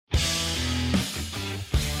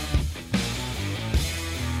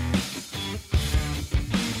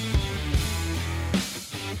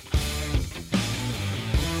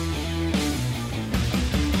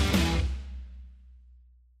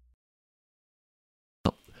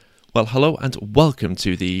Well, hello and welcome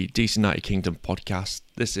to the DC United Kingdom podcast.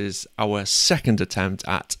 This is our second attempt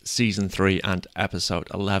at Season 3 and Episode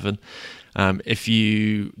 11. If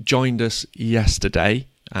you joined us yesterday,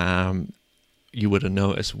 you would have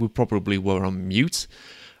noticed we probably were on mute.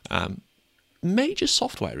 Major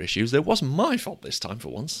software issues. It wasn't my fault this time for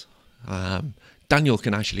once. Daniel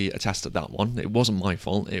can actually attest to that one. It wasn't my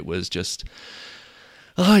fault. It was just,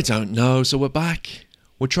 I don't know. So we're back.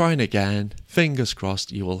 We're trying again. Fingers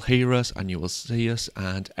crossed you will hear us and you will see us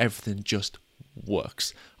and everything just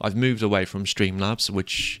works. I've moved away from Streamlabs,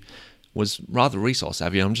 which was rather resource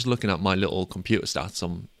heavy. I'm just looking at my little computer stats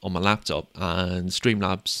on my laptop, and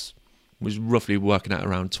Streamlabs was roughly working at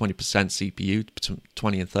around 20% CPU, between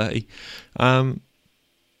 20 and 30.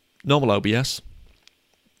 Normal OBS,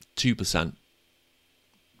 2%.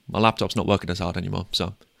 My laptop's not working as hard anymore,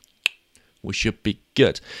 so we should be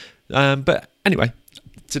good. But anyway,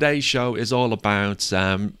 today's show is all about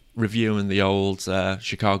reviewing the old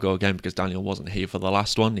Chicago game, because Daniel wasn't here for the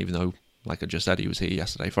last one, even though, like I just said, he was here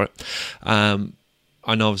yesterday for it. And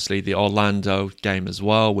obviously the Orlando game as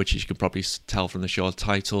well, which you can probably tell from the short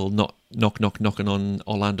title, Knock Knocking on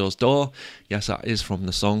Orlando's Door. Yes, that is from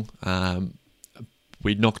the song.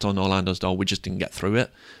 We knocked on Orlando's door, we just didn't get through it.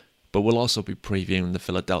 But we'll also be previewing the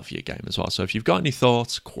Philadelphia game as well. So if you've got any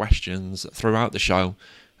thoughts, questions throughout the show,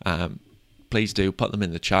 please do put them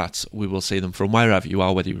in the chat. We will see them from wherever you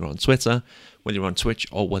are, whether you're on Twitter, whether you're on Twitch,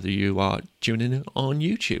 or whether you are tuning in on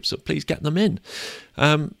YouTube. So please get them in.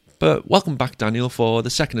 But welcome back, Daniel, for the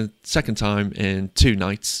second time in 2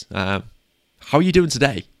 nights. How are you doing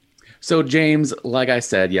today? So, James, like I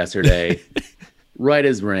said yesterday, right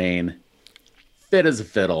as rain, fit as a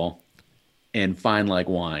fiddle, and fine like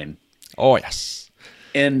wine. Oh, yes.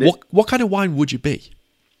 And what kind of wine would you be?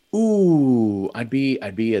 Ooh, I'd be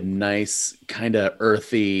a nice kind of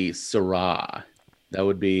earthy Syrah. That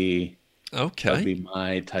would be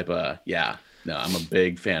my type of, yeah. No, I'm a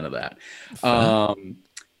big fan of that. And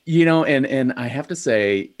I have to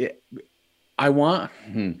say,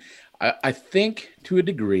 I think to a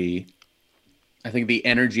degree, I think the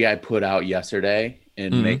energy I put out yesterday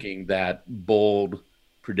in making that bold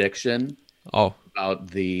prediction about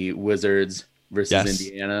the Wizards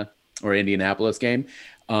versus Indianapolis game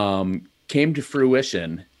came to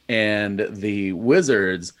fruition, and the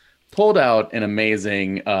Wizards pulled out an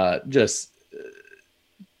amazing, just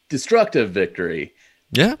destructive victory.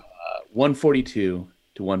 Yeah,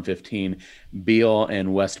 142-115. Beal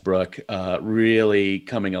and Westbrook really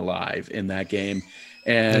coming alive in that game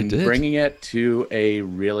and bringing it to a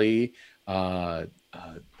really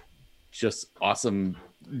just awesome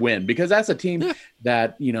win, because that's a team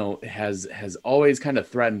that has always kind of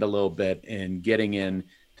threatened a little bit in getting in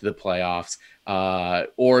to the playoffs,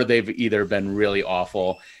 or they've either been really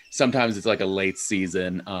awful. Sometimes it's like a late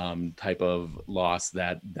season type of loss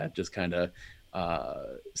that just kind of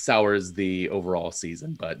sours the overall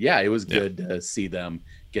season. But yeah, it was good to see them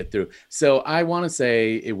get through. So I want to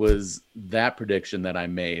say it was that prediction that I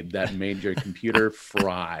made that made your computer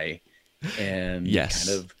fry and kind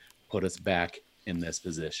of put us back in this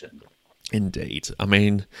position. Indeed. I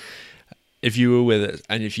mean, if you were with us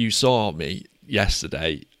and if you saw me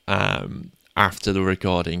yesterday after the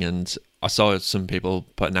recording, and I saw some people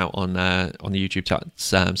putting out on the YouTube chat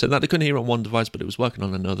saying that they couldn't hear it on one device, but it was working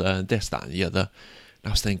on another, this, that, and the other. And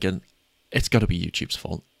I was thinking, it's got to be YouTube's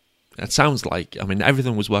fault. It sounds like, I mean,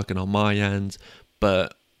 everything was working on my end,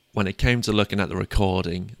 but when it came to looking at the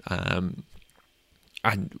recording,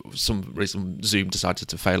 and some reason Zoom decided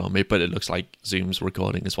to fail on me, but it looks like Zoom's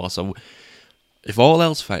recording as well. So if all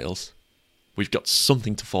else fails, we've got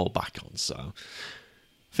something to fall back on. So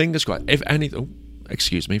fingers crossed. If anything,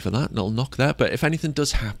 excuse me for that little knock there, but if anything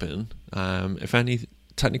does happen, if any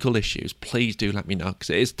technical issues, please do let me know, because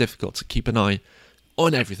it is difficult to keep an eye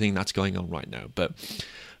on everything that's going on right now. But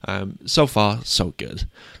so far, so good.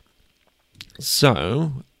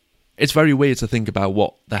 So it's very weird to think about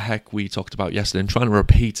what the heck we talked about yesterday and trying to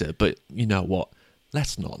repeat it, but you know what?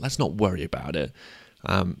 Let's not worry about it.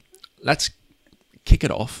 Let's kick it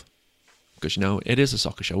off, because it is a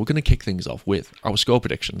soccer show. We're going to kick things off with our score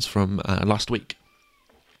predictions from last week.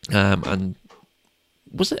 And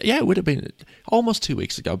was it? Yeah, it would have been almost 2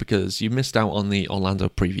 weeks ago, because you missed out on the Orlando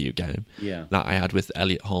preview game that I had with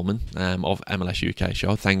Elliot Holman of MLS UK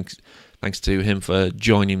show. Thanks to him for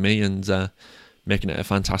joining me and making it a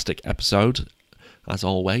fantastic episode, as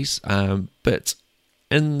always. But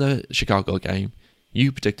in the Chicago game,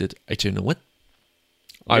 you predicted a 2-0 win.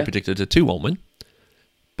 I predicted a 2-1 win.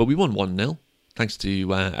 But we won 1-0, thanks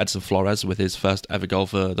to Edson Flores with his first ever goal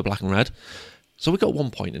for the Black and Red. So we got 1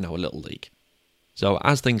 point in our little league. So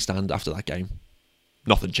as things stand after that game,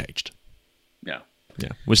 nothing changed. Yeah.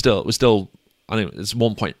 Yeah, we're still. I think there's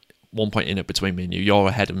 1 point in it between me and you. You're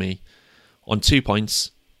ahead of me on 2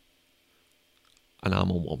 points, and I'm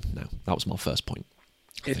on 1 now. That was my first point.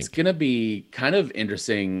 It's going to be kind of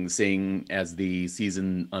interesting seeing as the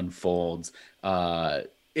season unfolds,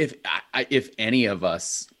 if any of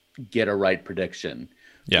us get a right prediction,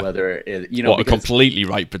 whether it, a completely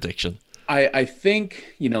right prediction. I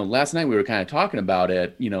think, last night we were kind of talking about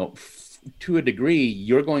it, to a degree,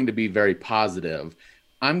 you're going to be very positive.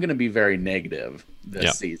 I'm going to be very negative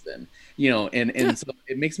this season, and so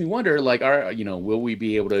it makes me wonder, like, will we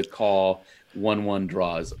be able to call 1-1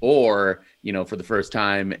 draws, or for the first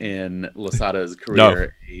time in Losada's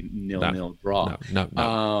career, a 0-0 draw?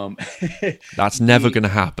 No. That's never going to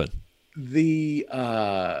happen.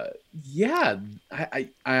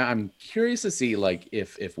 I'm curious to see, like,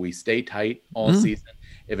 if we stay tight all season,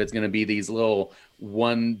 if it's going to be these little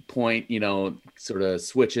 1 point, sort of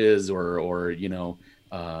switches or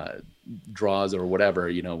draws or whatever.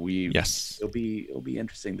 It'll be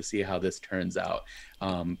interesting to see how this turns out.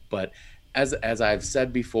 But as I've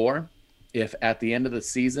said before, if at the end of the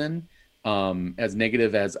season, as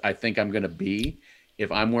negative as I think I'm going to be,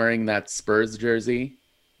 if I'm wearing that Spurs jersey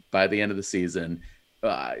by the end of the season,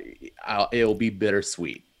 it'll be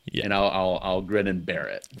bittersweet, and I'll grin and bear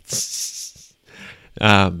it.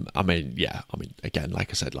 Again, like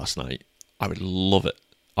I said last night, I would love it.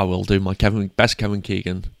 I will do my best Kevin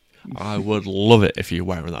Keegan. I would love it if you're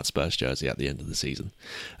wearing that Spurs jersey at the end of the season.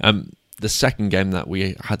 The second game that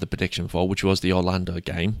we had the prediction for, which was the Orlando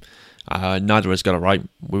game, neither of us got it right.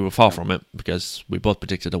 We were far from it because we both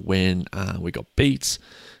predicted a win and we got beat.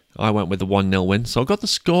 I went with the 1-0 win, so I got the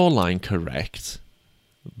scoreline correct,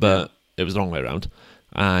 but it was the wrong way around.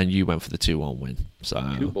 And you went for the 2-1 win. So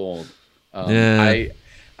too bold. I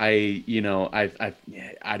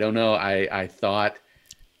don't know. I thought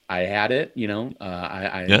I had it,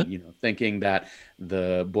 thinking that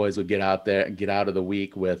the boys would get out of the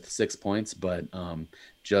week with 6 points, but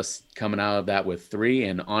just coming out of that with 3.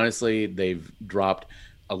 And honestly, they've dropped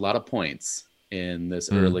a lot of points in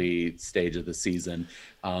this early stage of the season.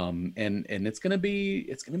 And it's going to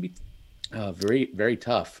be very, very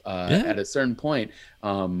tough at a certain point.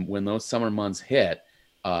 When those summer months hit,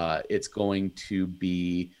 it's going to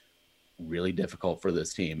be really difficult for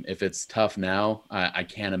this team. If it's tough now, I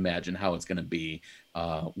can't imagine how it's going to be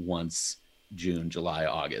once June, July,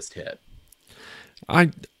 August hit.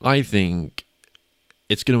 I think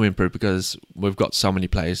it's going to improve because we've got so many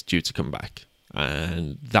players due to come back,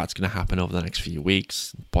 and that's going to happen over the next few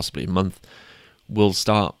weeks, possibly a month. We'll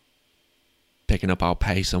start picking up our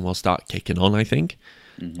pace and we'll start kicking on, I think.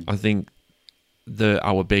 I think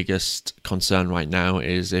our biggest concern right now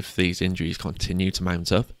is if these injuries continue to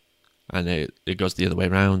mount up and it goes the other way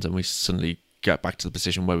around and we suddenly get back to the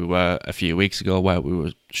position where we were a few weeks ago, where we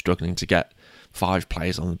were struggling to get 5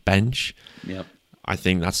 players on the bench. Yep. I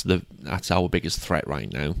think that's our biggest threat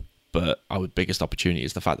right now. But our biggest opportunity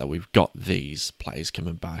is the fact that we've got these players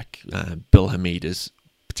coming back. Bill Hamid is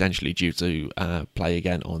potentially due to play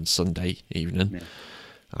again on Sunday evening.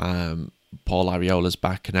 Yeah. Paul Ariola's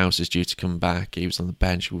back. Knaus is due to come back. He was on the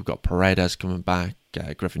bench. We've got Paredes coming back.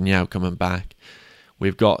 Griffin Yao coming back.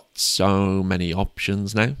 We've got so many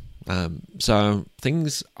options now. So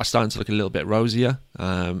things are starting to look a little bit rosier.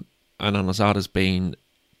 And Losada's been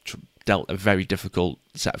dealt a very difficult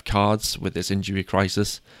set of cards with this injury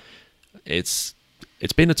crisis. It's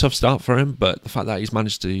been a tough start for him, but the fact that he's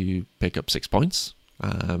managed to pick up 6 points,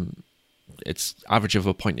 it's average of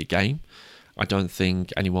a point a game. I don't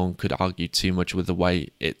think anyone could argue too much with the way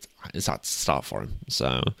it is at the start for him.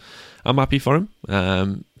 So I'm happy for him.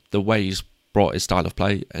 The way he's brought his style of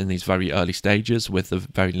play in these very early stages with the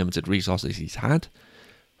very limited resources he's had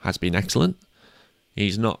has been excellent.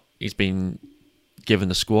 He's been given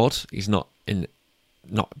the squad. He's not been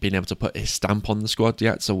able to put his stamp on the squad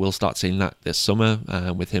yet, so we'll start seeing that this summer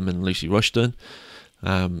with him and Lucy Rushton.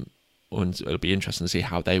 And it'll be interesting to see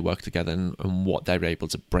how they work together and what they're able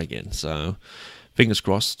to bring in. So fingers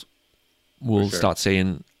crossed we'll start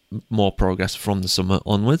seeing more progress from the summer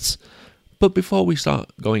onwards. But before we start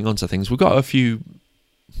going on to things, we've got a few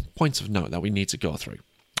points of note that we need to go through.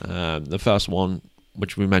 The first one,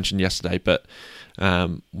 which we mentioned yesterday, but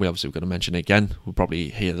we obviously got to mention it again. We'll probably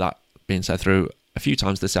hear that being said through a few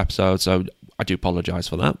times this episode, so I do apologise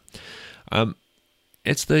for that.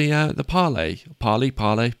 It's the parlay, blah,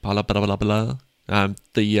 blah, blah, blah.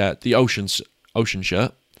 The ocean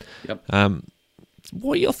shirt. Yep.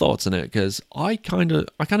 What are your thoughts on it? Because I kind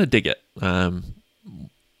of dig it.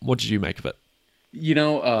 What did you make of it?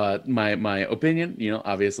 My opinion,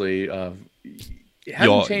 obviously, it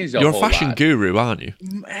hasn't changed a You're a whole fashion lot. guru, aren't you?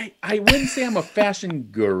 I wouldn't say I'm a fashion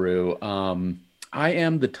guru. I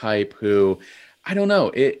am the type who, I don't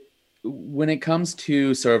know, when it comes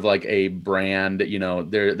to sort of like a brand,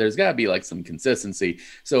 there's got to be like some consistency.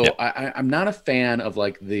 So Yep. I'm not a fan of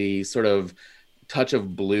like the sort of touch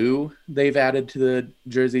of blue they've added to the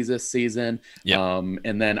jerseys this season. Yep.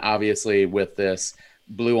 And then obviously with this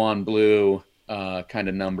blue on blue kind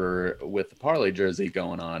of number with the parlay jersey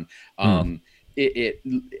going on,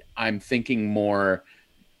 I'm thinking more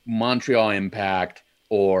Montreal Impact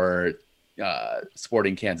or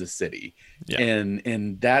Sporting Kansas City. Yeah.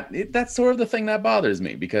 And that's sort of the thing that bothers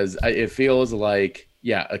me, because it feels like,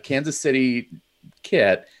 a Kansas City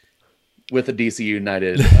kit with a DC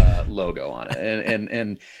United logo on it.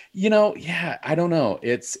 And I don't know.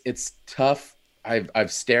 It's tough.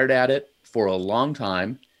 I've stared at it for a long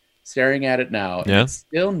time, staring at it now, and it's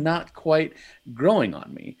still not quite growing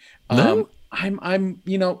on me. No? I'm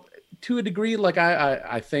to a degree, like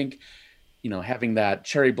I think, having that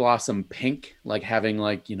cherry blossom pink, like having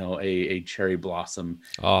like, a cherry blossom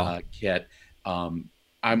kit.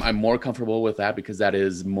 I'm more comfortable with that, because that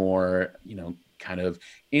is more, kind of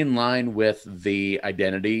in line with the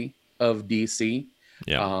identity of DC.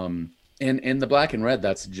 Yeah. And the black and red,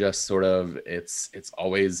 that's just sort of, it's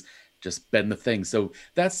always just been the thing. So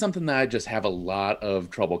that's something that I just have a lot of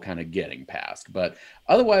trouble kind of getting past. But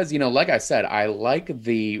otherwise, like I said, I like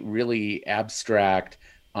the really abstract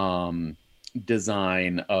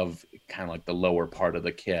design of kind of like the lower part of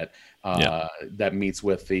the kit that meets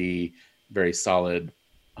with the very solid.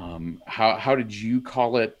 How did you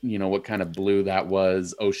call it? What kind of blue that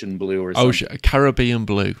was? Ocean blue or something? Caribbean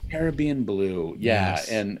blue. Caribbean blue. Yeah. Yes.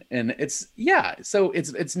 And it's, so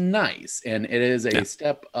it's nice. And it is a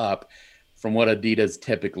step up from what Adidas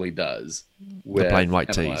typically does with the plain white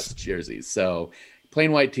MLS tees jerseys. So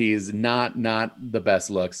plain white tees, not the best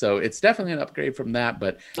look. So it's definitely an upgrade from that,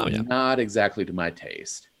 but not exactly to my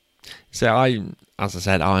taste. So as I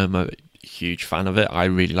said, I am a huge fan of it. I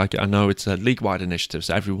really like it. I know it's a league-wide initiative,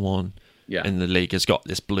 so everyone in the league has got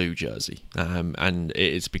this blue jersey, and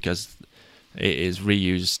it is because it is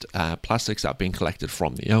reused plastics that have been collected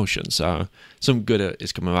from the ocean. So some good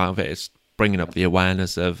is coming out of it. It's bringing up the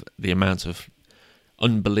awareness of the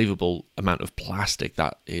unbelievable amount of plastic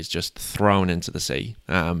that is just thrown into the sea.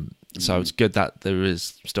 So it's good that there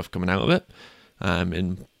is stuff coming out of it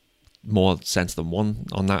in more sense than one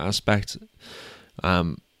on that aspect.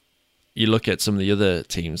 You look at some of the other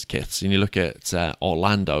teams' kits, and you look at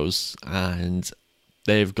Orlando's, and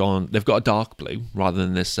they've got a dark blue rather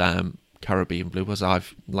than this Caribbean blue, as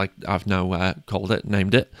I've now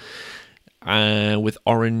named it, with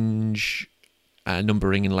orange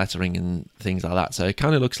numbering and lettering and things like that. So it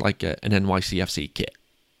kind of looks like an NYCFC kit.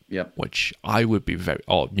 Yep. Which I would be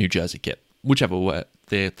or New Jersey kit, whichever way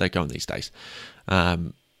they're going these days.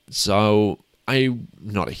 So I'm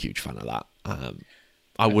not a huge fan of that.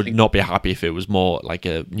 I would not be happy if it was more like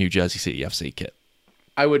a New Jersey City FC kit.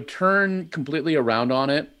 I would turn completely around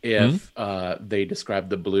on it if they described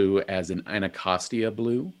the blue as an Anacostia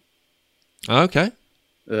blue. Okay.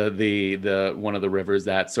 The one of the rivers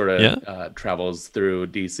that sort of travels through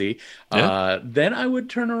DC. Then I would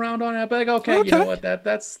turn around on it. I'd be like, okay, you know what?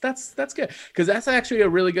 That's good, because that's actually a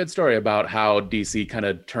really good story about how DC kind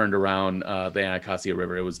of turned around the Anacostia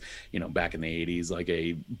River. It was back in the 80s, like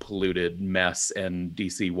a polluted mess, and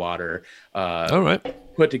DC Water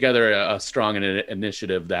put together a strong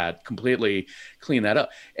initiative that completely cleaned that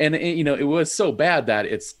up. And it was so bad that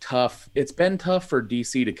it's tough. It's been tough for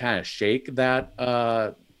DC to kind of shake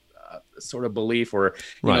that sort of belief, or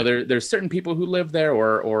there's certain people who live there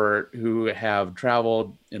or who have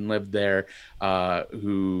traveled and lived there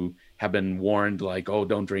who have been warned, like, oh,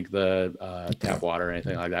 don't drink the tap water or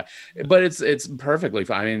anything like that. But it's perfectly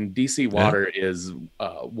fine. I mean, DC Water is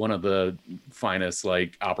one of the finest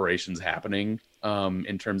like operations happening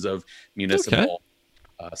in terms of municipal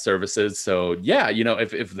services. So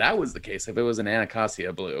if that was the case, if it was an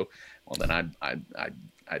Anacostia blue, well, then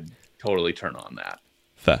I'd totally turn on that.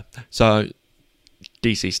 Fair. So,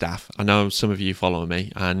 DC staff, I know some of you follow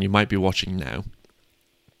me, and you might be watching now.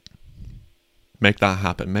 Make that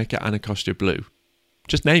happen. Make it Anacostia Blue.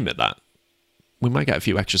 Just name it that. We might get a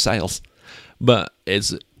few extra sales. But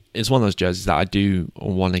it's one of those jerseys that I do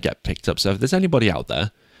want to get picked up. So if there's anybody out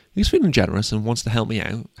there who's feeling generous and wants to help me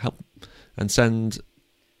out, and send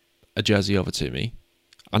a jersey over to me,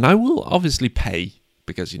 and I will obviously pay,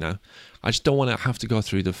 because, I just don't want to have to go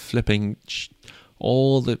through the flipping...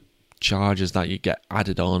 all the charges that you get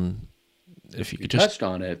added on. If you could just touched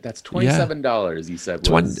on it, that's $27. You said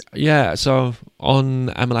so on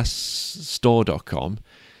MLSstore.com,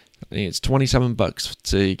 I think it's $27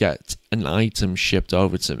 to get an item shipped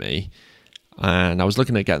over to me. And I was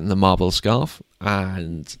looking at getting the marble scarf,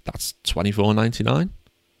 and that's $24.99.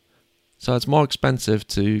 So it's more expensive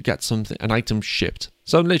to get an item shipped.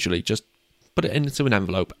 So literally just put it into an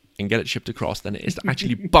envelope and get it shipped across than it is to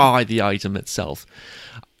actually buy the item itself.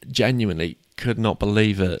 Genuinely could not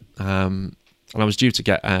believe it. And I was due to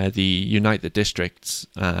get the Unite the Districts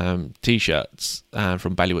t-shirts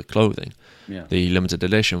from Bailiwick Clothing, the limited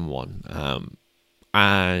edition one,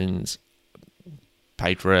 and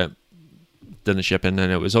paid for it, done the shipping,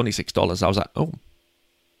 and it was only $6. I was like, oh,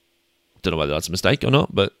 don't know whether that's a mistake or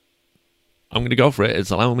not, but I'm going to go for it.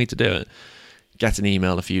 It's allowing me to do it. Get an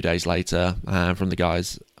email a few days later from the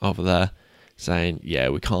guys over there saying, yeah,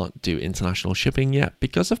 we can't do international shipping yet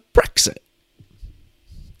because of Brexit.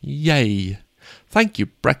 Yay. Thank you,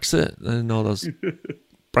 Brexit, and all those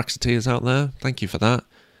Brexiteers out there. Thank you for that.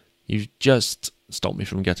 You've just stopped me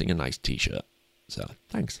from getting a nice t-shirt. So,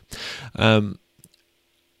 thanks.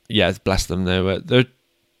 Yeah, bless them. They're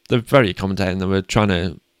very accommodating. They were trying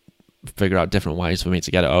to figure out different ways for me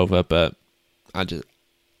to get it over, but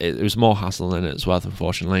it was more hassle than it's worth,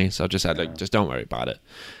 unfortunately. So I just said, like, just don't worry about it.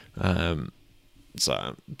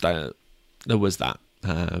 So there was that.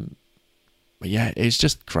 But yeah, it's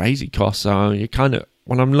just crazy cost. So you kind of,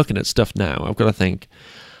 when I'm looking at stuff now, I've got to think,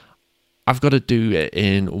 I've got to do it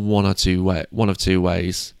in one of two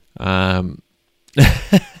ways. I've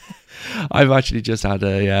actually just had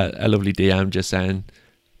a lovely DM just saying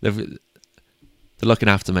they're looking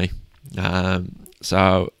after me.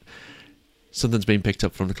 So something's been picked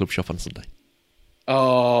up from the club shop on Sunday.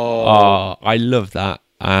 Oh, I love that.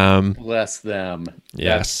 Bless them.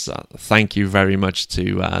 Yes, thank you very much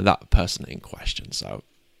to that person in question. So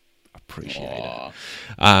appreciate it.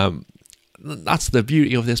 That's the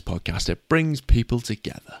beauty of this podcast. It brings people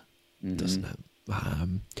together, doesn't it?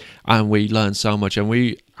 And we learn so much. And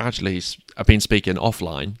we actually have been speaking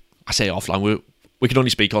offline. I say offline. We can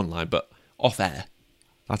only speak online, but off air.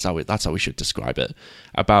 That's how we should describe it.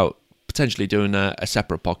 About potentially doing a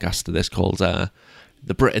separate podcast to this called The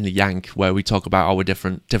Brit and the Yank, where we talk about our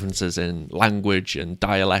differences in language and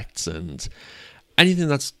dialects and anything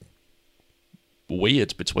that's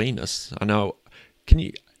weird between us. I know. Can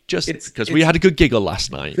you just, because we had a good giggle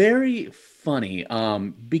last night. Very funny.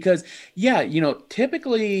 Because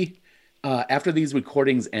typically after these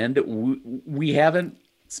recordings end, we haven't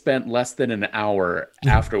spent less than an hour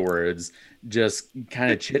afterwards just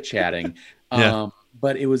kind of chit-chatting.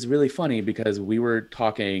 But it was really funny because we were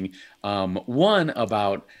talking, one,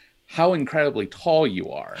 about how incredibly tall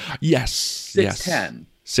you are. Yes. 6'10".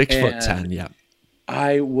 6'10", yeah.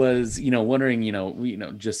 I was,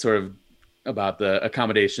 wondering, just sort of about the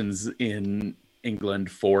accommodations in England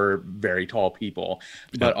for very tall people.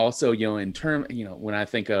 But also, in term, when I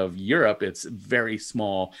think of Europe, it's very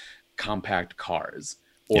small, compact cars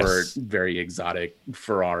or very exotic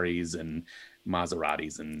Ferraris and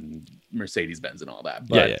Maseratis and Mercedes-Benz and all that.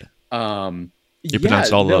 But, you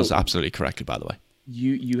pronounced all those absolutely correctly, by the way.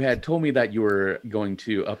 You had told me that you were going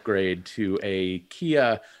to upgrade to a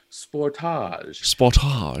Kia Sportage.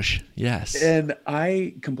 Sportage, yes. And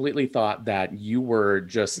I completely thought that you were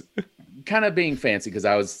just kind of being fancy, because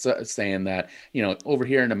I was saying that, over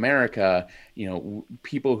here in America,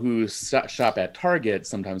 people who shop at Target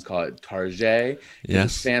sometimes call it Target.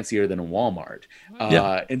 It's fancier than a Walmart.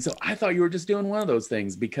 And so I thought you were just doing one of those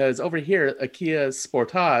things, because over here, a Kia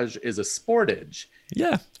Sportage is a Sportage.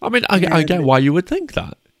 Yeah. I mean, I get why you would think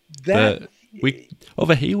that. We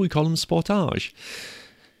over here, we call them Sportage.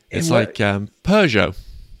 It's like Peugeot.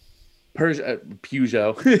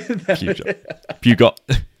 Peugeot. Peugeot.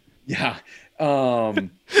 Yeah. No,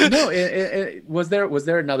 was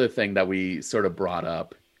there another thing that we sort of brought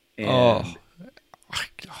up? And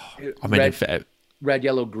red,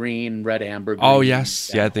 yellow, green, red, amber, green. Oh,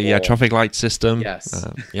 yes. Yeah, the traffic light system. Yes.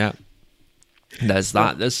 Yeah. There's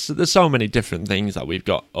that. There's so many different things that we've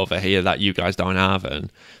got over here that you guys don't have,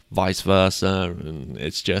 and vice versa. And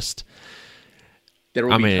it's just... There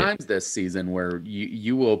will be times this season where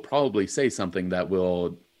you will probably say something that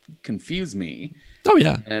will confuse me. Oh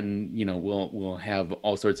yeah, and we'll have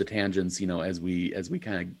all sorts of tangents, as we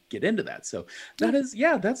kind of get into that. So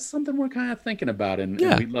that's something we're kind of thinking about, and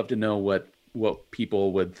we'd love to know what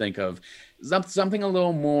people would think of something a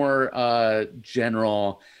little more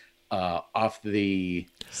general, off the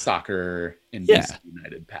soccer and DC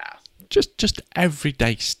United path. Just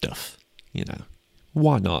everyday stuff,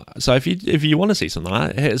 Why not? So if you want to see something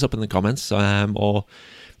like that, hit us up in the comments, or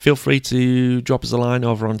feel free to drop us a line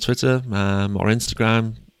over on Twitter or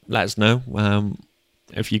Instagram. Let us know.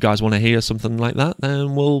 If you guys want to hear something like that,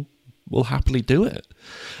 then we'll will happily do it.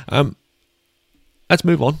 Let's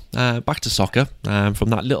move on back to soccer. From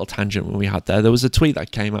that little tangent we had there was a tweet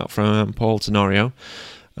that came out from Paul Tenorio,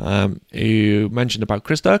 who mentioned about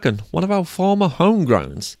Chris Durkin, one of our former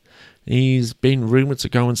homegrowns. He's been rumoured to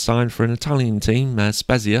go and sign for an Italian team,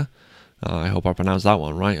 Spezia. I hope I pronounced that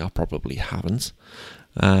one right. I probably haven't.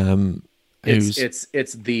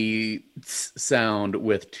 It's the sound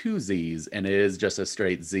with two Z's, and it is just a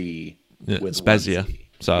straight Z with Spezia. one Z.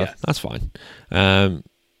 So yes. That's fine.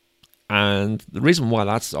 And the reason why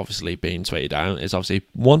that's obviously being tweeted out is obviously,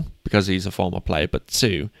 one, because he's a former player, but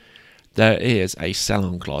two, there is a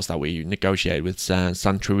sell-on clause that we negotiated with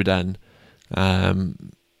Santruiden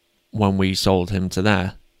when we sold him to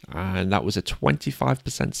there, and that was a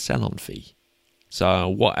 25% sell-on fee. So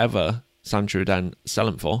whatever Santruiden sell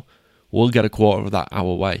him for, we'll get a quarter of that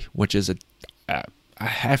our way, which is a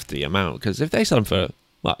hefty amount, because if they sell him for,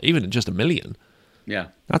 well, even just $1 million, yeah,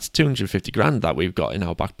 that's 250 grand that we've got in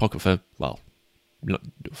our back pocket for not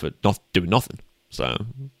doing nothing. So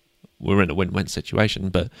we're in a win-win situation,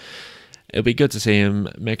 but it'll be good to see him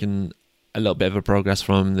making a little bit of a progress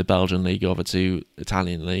from the Belgian league over to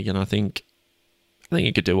Italian league, and I think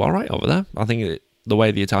he could do all right over there. I think the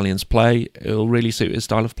way the Italians play, it'll really suit his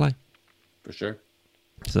style of play. For sure.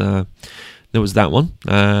 So there was that one.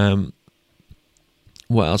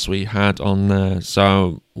 What else we had on there?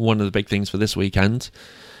 So one of the big things for this weekend,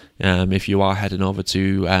 if you are heading over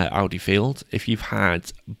to Audi Field, if you've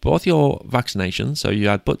had both your vaccinations, so you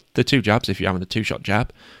had the 2 jabs, if you're having a 2-shot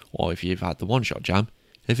jab, or if you've had the 1-shot jab,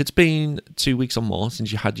 if it's been 2 weeks or more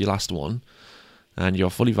since you had your last one, and you're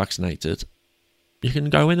fully vaccinated, you can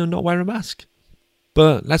go in and not wear a mask.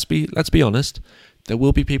 But let's be honest, there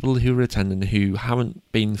will be people who are attending who haven't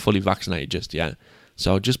been fully vaccinated just yet.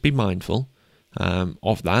 So just be mindful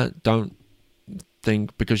of that. Don't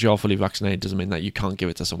think because you're fully vaccinated doesn't mean that you can't give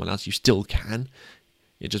it to someone else. You still can.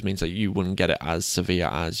 It just means that you wouldn't get it as severe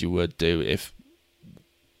as you would do if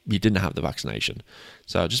you didn't have the vaccination.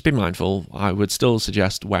 So just be mindful. I would still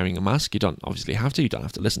suggest wearing a mask. You don't obviously have to. You don't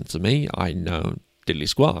have to listen to me. I know diddly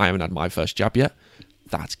squat. I haven't had my first jab yet.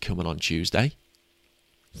 That's coming on Tuesday.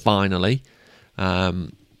 Finally.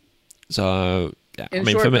 So yeah, in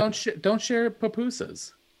short, for me, don't share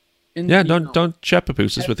pupusas. Don't share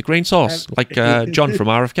pupusas with the green sauce like John from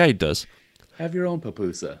RFK does. Have your own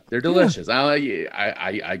pupusa. They're delicious. Yeah.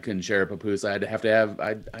 I couldn't share a pupusa.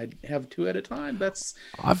 I'd have 2 at a time.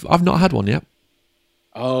 I've not had one yet.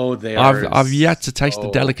 Oh, I've yet to taste the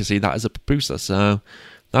delicacy that is a pupusa. So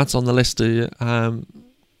that's on the list to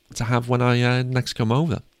have when I next come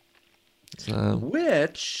over. So,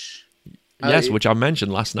 which I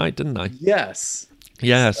mentioned last night, didn't I? Yes.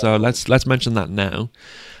 Yeah. So let's mention that now.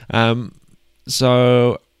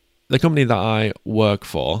 So the company that I work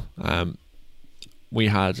for, we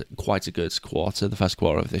had quite a good quarter, the first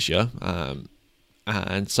quarter of this year,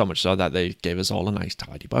 and so much so that they gave us all a nice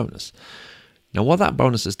tidy bonus. Now, what that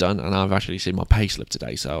bonus has done, and I've actually seen my payslip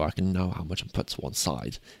today, so I can know how much I'm put to one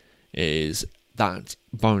side, is that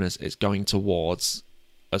bonus is going towards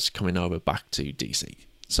us coming over back to DC.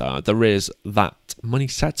 So there is that money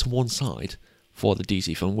set to one side for the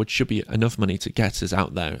DC fund, which should be enough money to get us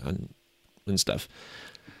out there and stuff.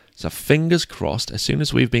 So fingers crossed, as soon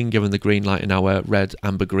as we've been given the green light in our red,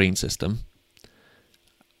 amber, green system,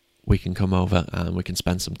 we can come over and we can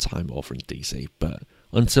spend some time over in DC. But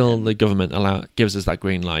until the government gives us that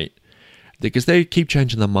green light, because they keep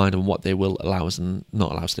changing their mind on what they will allow us and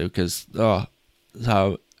not allow us to, because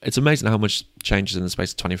so it's amazing how much changes in the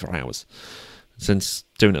space of 24 hours since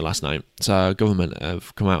doing it last night. So government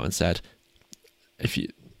have come out and said, if you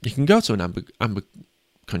can go to an amber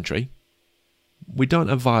country, we don't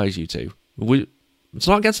advise you to. It's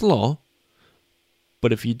not against the law,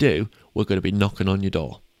 but if you do, we're going to be knocking on your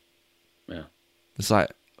door. Yeah. It's like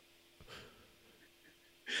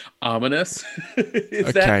ominous.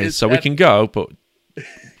 We can go, but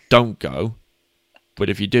don't go. But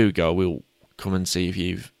if you do go, we'll come and see if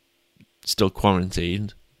you've still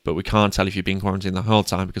quarantined, but we can't tell if you've been quarantined the whole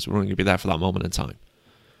time because we're only going to be there for that moment in time.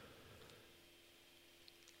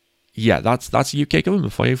 Yeah, that's the UK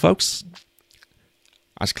government for you, folks.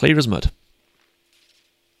 As clear as mud.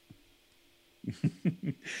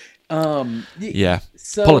 Yeah.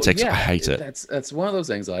 So, politics, I hate it. That's one of those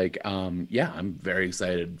things. Like, I'm very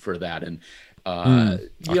excited for that, and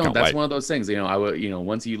that's one of those things. I will.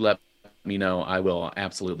 Once you let me know, I will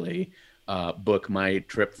absolutely book my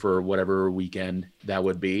trip for whatever weekend that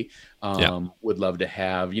would be. Would love to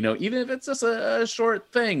have, even if it's just a short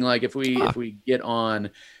thing. Like if we get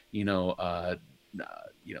on, even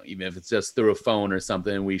if it's just through a phone or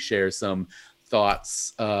something, we share some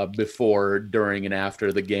thoughts before, during, and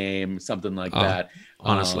after the game, something like that.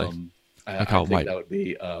 Honestly, I can't think wait. that would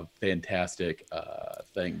be a fantastic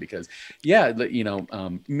thing because, yeah,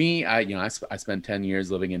 me, I spent 10 years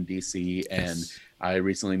living in DC, and Yes. I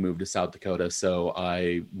recently moved to South Dakota, so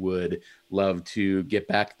I would love to get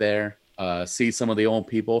back there, see some of the old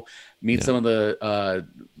people, meet some of the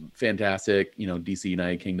fantastic, DC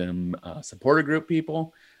United Kingdom supporter group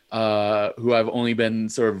people who I've only been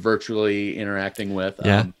sort of virtually interacting with.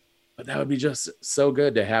 Yeah. But that would be just so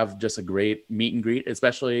good to have just a great meet and greet,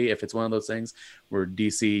 especially if it's one of those things where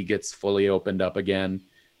DC gets fully opened up again,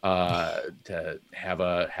 to have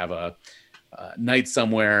a night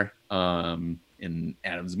somewhere in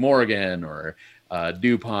Adams Morgan or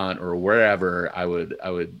DuPont or wherever. I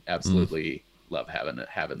would absolutely love having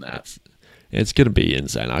that. It's going to be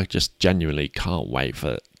insane. I just genuinely can't wait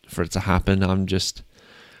for it to happen. I'm just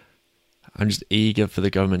eager for the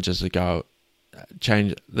government just to go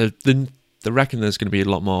change. They reckon there's going to be a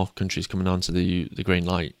lot more countries coming onto the green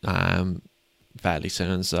light fairly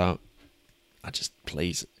soon. So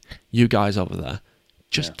please, you guys over there,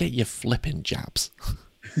 just get your flipping jabs.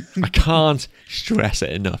 I can't stress it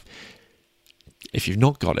enough. If you've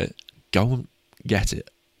not got it, go and get it.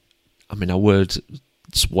 I mean, I would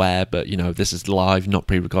swear, but this is live, not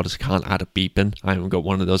pre-recorded, so I can't add a beeping. I haven't got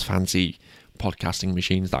one of those fancy podcasting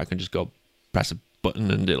machines that I can just go press a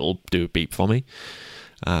button and it'll do a beep for me.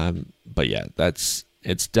 But yeah,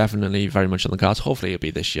 it's definitely very much on the cards. Hopefully it'll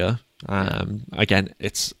be this year. Again,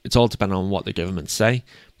 it's all dependent on what the government say,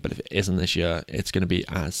 but if it isn't this year, it's going to be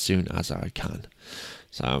as soon as I can.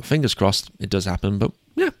 So fingers crossed it does happen. But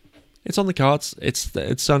yeah, it's on the cards. It's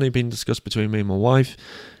certainly been discussed between me and my wife.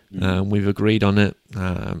 We've agreed on it.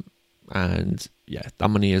 And yeah, that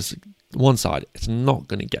money is one side. It's not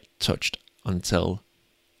going to get touched until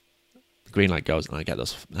the green light goes and I get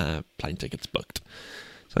those plane tickets booked.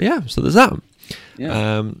 So yeah, so there's that.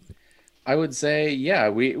 Yeah. I would say, yeah,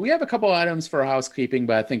 we have a couple items for housekeeping,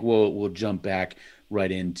 but I think we'll jump back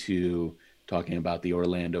right into talking about the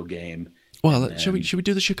Orlando game. Well, should we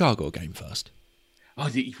do the Chicago game first? Oh,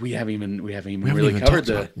 we haven't even really covered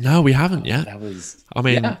the. No, we haven't yet. That was. I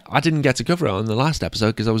mean, I didn't get to cover it on the last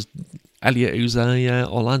episode because I was Elliot, who's a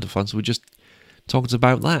Orlando fan, so we just talked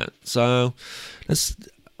about that. So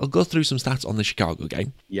I'll go through some stats on the Chicago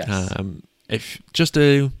game. Yes. If just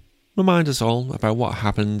to remind us all about what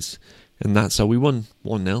happened in that. So we won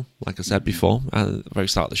 1-0, like I said before at the very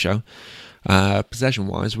start of the show.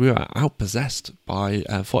 Possession-wise, we were outpossessed by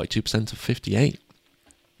 42% of 58,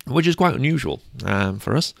 which is quite unusual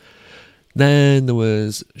for us. Then there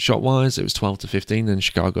was shot-wise, it was 12-15 in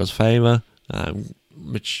Chicago's favour,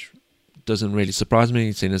 which doesn't really surprise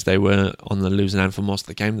me, seeing as they were on the losing end for most of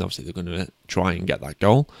the game. Obviously, they're going to try and get that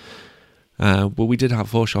goal. But we did have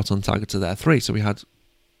 4 shots on target to their 3, so we had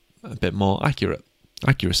a bit more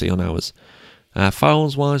accuracy on ours.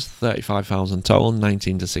 Fouls-wise, 35 fouls in total,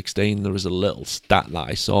 19-16. There was a little stat that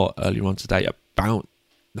I saw earlier on today about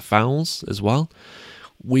the fouls as well.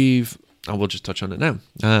 I will just touch on it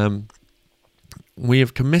now. We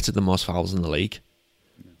have committed the most fouls in the league,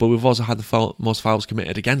 but we've also had the most fouls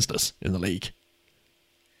committed against us in the league.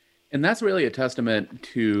 And that's really a testament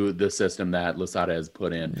to the system that Losada has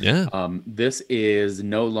put in. Yeah. This is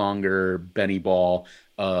no longer Benny Ball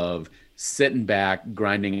of sitting back,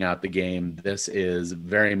 grinding out the game. This is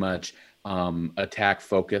very much attack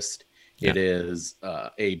focused. Yeah. It is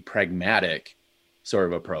a pragmatic sort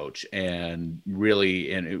of approach, and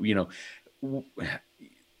really,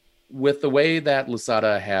 with the way that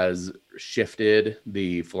Losada has shifted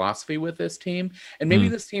the philosophy with this team, and maybe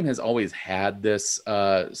this team has always had this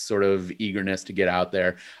sort of eagerness to get out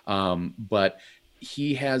there, but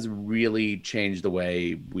he has really changed the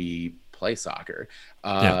way we play soccer.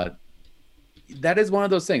 That is one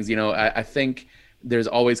of those things, I think there's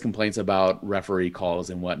always complaints about referee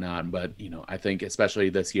calls and whatnot, but I think especially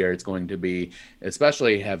this year, it's going to be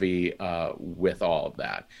especially heavy with all of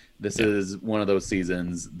that. This is one of those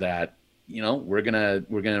seasons that, we're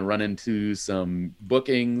gonna run into some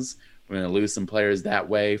bookings. We're gonna lose some players that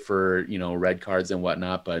way for, red cards and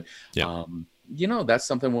whatnot. But that's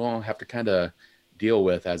something we'll have to kind of deal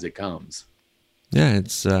with as it comes. Yeah,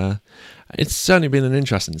 it's certainly been an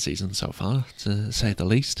interesting season so far, to say the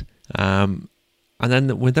least. And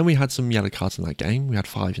then we had some yellow cards in that game. We had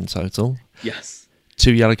 5 in total. Yes.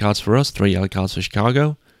 2 yellow cards for us, 3 yellow cards for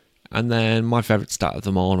Chicago. And then my favourite stat of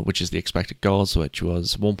them all, which is the expected goals, which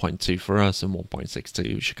was 1.2 for us and 1.6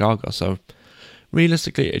 to Chicago. So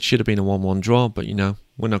realistically, it should have been a 1-1 draw, but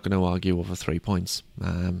we're not going to argue over 3 points.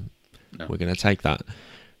 No. We're going to take that.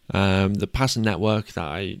 The passing network that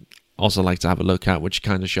I also like to have a look at, which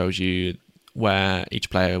kind of shows you where each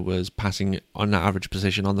player was passing on an average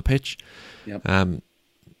position on the pitch. Yep.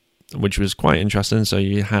 Which was quite interesting. So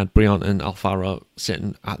you had Briant and Alfaro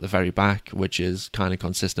sitting at the very back, which is kind of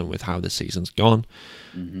consistent with how the season's gone.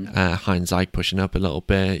 Heinz Ike pushing up a little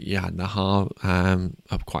bit. You had Nahar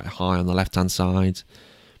up quite high on the left-hand side.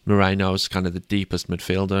 Moreno's kind of the deepest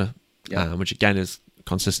midfielder, which again is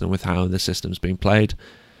consistent with how the system's been played.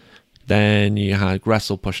 Then you had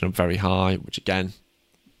Gressel pushing up very high, which again,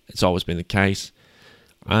 it's always been the case.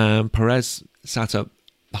 Perez sat up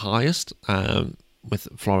the highest, with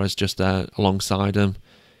Flores just alongside him.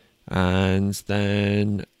 And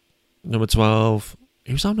then number 12,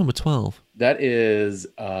 who's on number 12? That is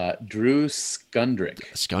Drew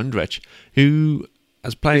Skundrich. Who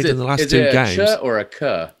has played in the last two games. Is it a ch or a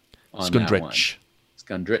k on that one?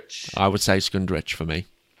 Skundrich. I would say Skundrich for me.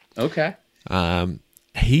 Okay.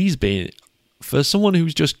 He's been, for someone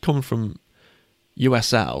who's just come from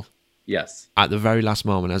USL, yes, at the very last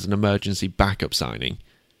moment as an emergency backup signing,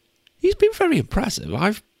 he's been very impressive.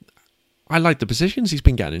 I like the positions he's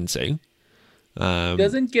been getting into. He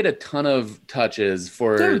doesn't get a ton of touches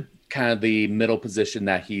for kind of the middle position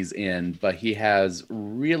that he's in, but he has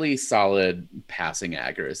really solid passing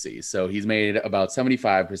accuracy. So he's made about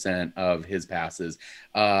 75% of his passes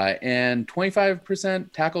and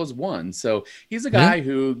 25% tackles won. So he's a guy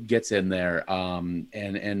who gets in there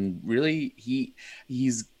and really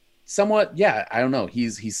he's somewhat, I don't know.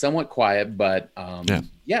 He's somewhat quiet, but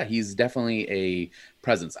he's definitely a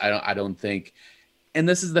presence. I don't think, and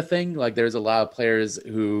this is the thing, like there's a lot of players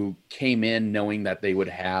who came in knowing that they would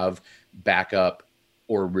have backup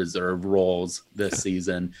or reserve roles this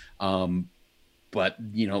season. But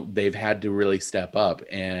they've had to really step up,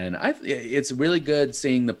 and it's really good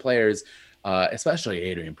seeing the players, especially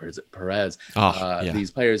Adrian Perez,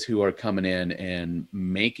 these players who are coming in and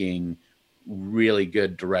making really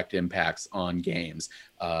good direct impacts on games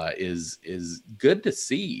is good to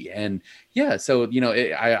see. And so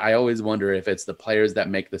I always wonder if it's the players that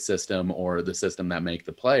make the system or the system that makes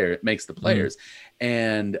the players.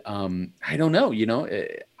 And I don't know,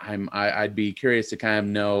 I'd be curious to kind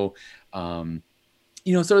of know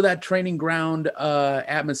sort of that training ground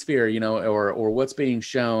atmosphere, or what's being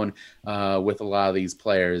shown with a lot of these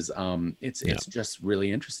players. It's just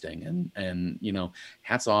really interesting, and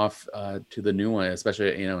hats off to the new one,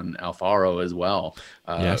 especially and Alfaro as well,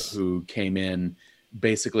 who came in,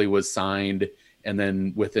 basically was signed, and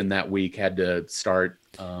then within that week had to start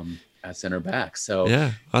at center back. So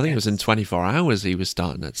I think it was in 24 hours he was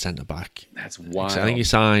starting at center back. That's wild. So I think he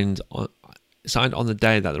signed on the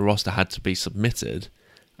day that the roster had to be submitted,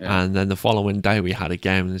 and then the following day we had a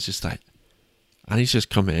game, and it's just like, and he's just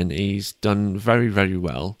come in, he's done very, very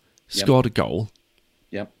well, scored a goal.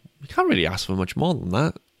 You can't really ask for much more than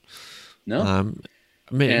that. No.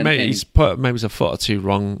 Maybe he's put maybe a foot or two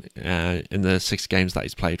wrong in the 6 games that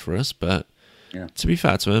he's played for us, but to be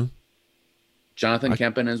fair to him, Jonathan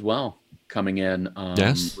Kempen as well coming in,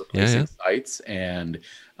 replacing Sites, and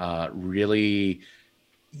really,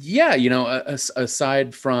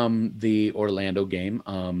 aside from the Orlando game,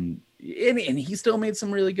 and he still made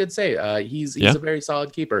some really good save. He's a very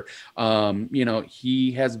solid keeper.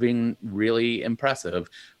 He has been really impressive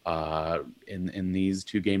in these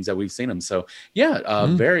 2 games that we've seen him. So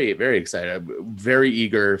very, very excited, very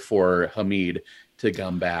eager for Hamid to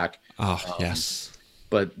come back.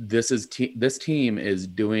 But this team is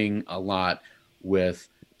doing a lot with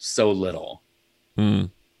so little.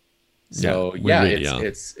 So really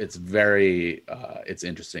it's very it's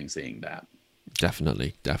interesting seeing that.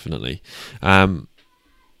 Definitely.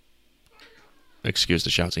 Excuse the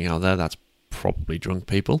shouting out there. That's probably drunk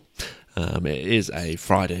people. It is a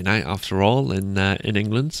Friday night after all in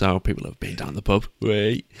England, so people have been down the pub. We're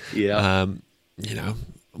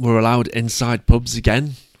allowed inside pubs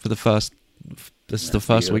again for the first. This is the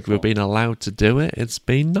first week we've been allowed to do it. It's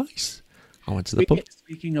been nice. I went to the pub.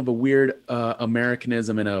 Speaking of a weird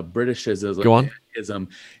Americanism and a Britishism, go on.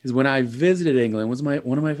 Is when I visited England,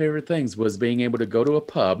 one of my favorite things was being able to go to a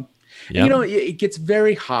pub. And, it gets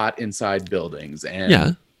very hot inside buildings,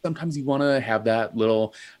 and sometimes you want to have that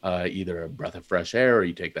little either a breath of fresh air, or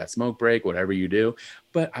you take that smoke break, whatever you do.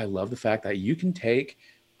 But I love the fact that you can take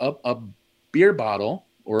a beer bottle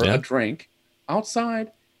or a drink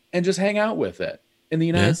outside and just hang out with it. In the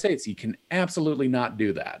United States, you can absolutely not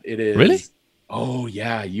do that. It is really. Oh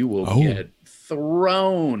yeah, you will get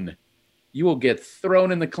thrown. You will get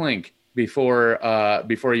thrown in the clink before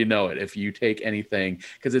you know it if you take anything,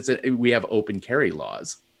 because we have open carry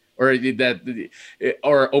laws or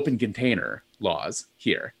open container laws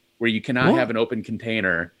here, where you cannot have an open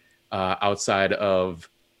container outside of,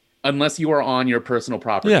 unless you are on your personal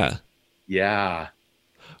property. Yeah.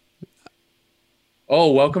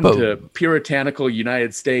 Oh, welcome to puritanical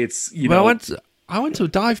United States. I went to a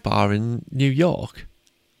dive bar in New York,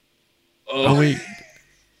 Oh.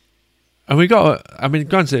 and we got. I mean,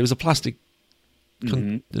 granted, it was a plastic.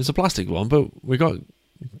 Mm-hmm. It was a plastic one, but we got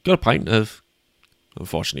a pint of.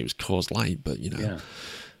 Unfortunately, it was Coors Light, but Yeah.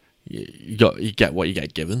 you get what you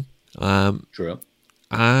get given. True.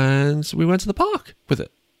 And we went to the park with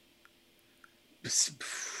it.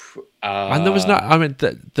 And there was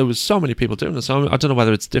there was so many people doing this. So I don't know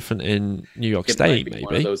whether it's different in New York State, maybe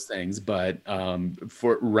one of those things. But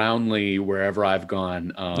for roundly wherever I've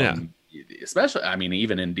gone, especially, I mean,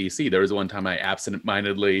 even in DC, there was one time I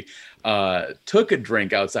absentmindedly took a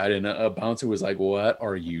drink outside, and a bouncer was like, "What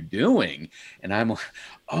are you doing?" And I'm like,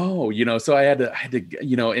 "Oh, so I had to,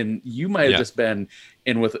 and you might have just been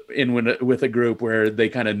in with a group where they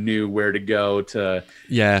kind of knew where to go to,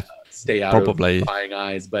 stay out of prying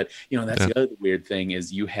eyes." But that's the other weird thing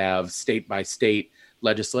is you have state by state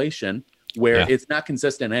legislation where it's not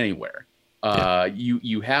consistent anywhere.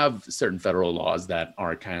 You have certain federal laws that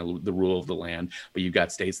are kind of the rule of the land, but you've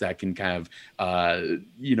got states that can kind of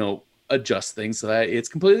adjust things so that it's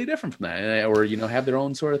completely different from that, or have their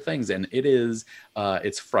own sort of things, and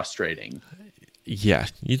it's frustrating. Yeah,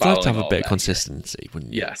 you'd like to have a bit of consistency,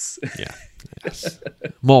 wouldn't you? Yes. Yeah. Yes.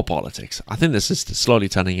 More politics. I think this is slowly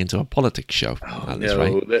turning into a politics show at this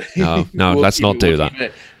rate. No, let's not do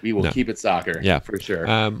that. We will keep it soccer. Yeah, for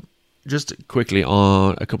sure. Just quickly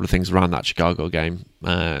on a couple of things around that Chicago game.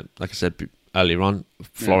 Like I said earlier on,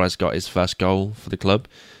 Flores got his first goal for the club.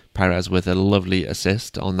 Perez with a lovely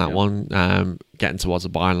assist on that one, getting towards the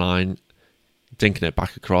byline, dinking it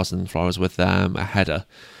back across, and Flores with a header.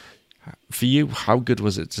 For you, how good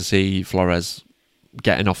was it to see Flores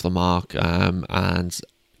getting off the mark, and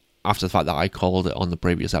after the fact that I called it on the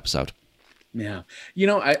previous episode? Yeah.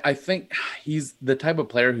 I think he's the type of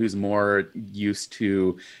player who's more used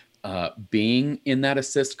to being in that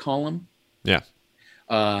assist column. Yeah.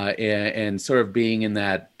 And sort of being in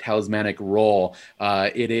that talismanic role.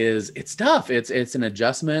 It's tough. It's an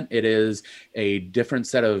adjustment. It is a different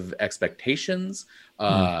set of expectations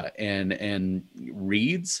and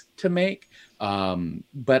reads to make.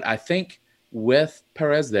 But I think with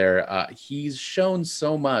Perez there, he's shown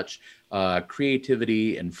so much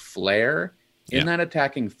creativity and flair in that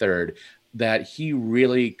attacking third that he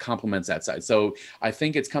really complements that side. So I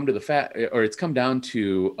think it's come down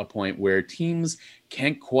to a point where teams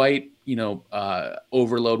can't quite,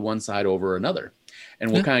 overload one side over another.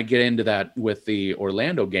 And we'll kind of get into that with the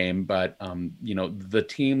Orlando game. But, the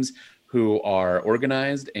teams who are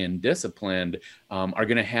organized and disciplined are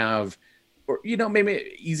going to have, or,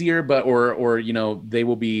 maybe easier, but, or, they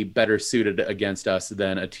will be better suited against us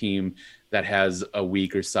than a team that has a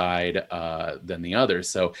weaker side than the other.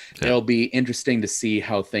 So it'll be interesting to see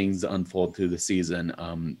how things unfold through the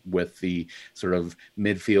season with the sort of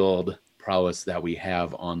midfield prowess that we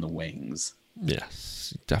have on the wings.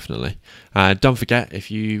 Yes, definitely. Don't forget, if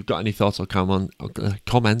you've got any thoughts or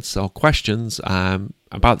comments or questions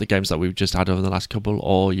about the games that we've just had over the last couple,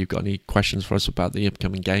 or you've got any questions for us about the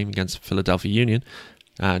upcoming game against Philadelphia Union,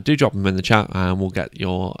 do drop them in the chat, and we'll get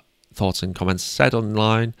your thoughts and comments said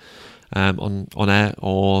online. On air,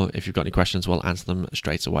 or if you've got any questions, we'll answer them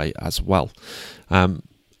straight away as well.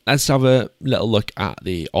 Let's have a little look at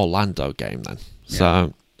the Orlando game then. Yeah.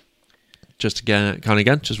 So just to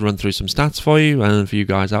just run through some stats for you and for you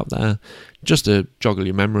guys out there, just to joggle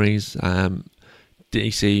your memories.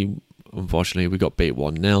 DC, unfortunately, we got beat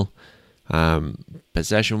 1-0.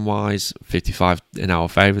 Possession wise, 55 in our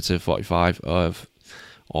favour to 45 of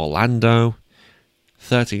Orlando.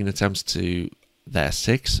 13 attempts to their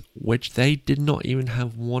 6, which they did not even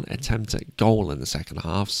have one attempt at goal in the second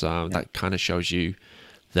half. So that kind of shows you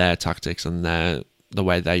their tactics and the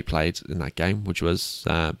way they played in that game, which was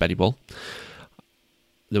Betty Ball.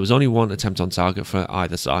 There was only one attempt on target for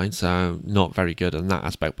either side, so not very good in that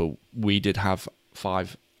aspect, but we did have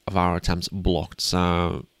 5 of our attempts blocked,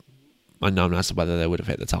 so unknown as to whether they would have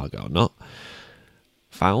hit the target or not.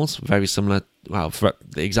 Fouls, very similar, for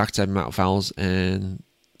the exact same amount of fouls in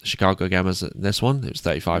Chicago game as this one. It was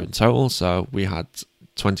 35 in total, so we had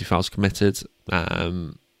 20 fouls committed,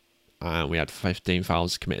 and we had 15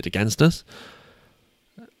 fouls committed against us.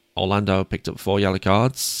 Orlando picked up 4 yellow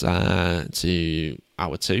cards to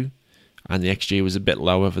our 2, and the XG was a bit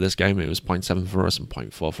lower for this game. It was 0.7 for us and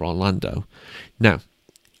 0.4 for Orlando. Now,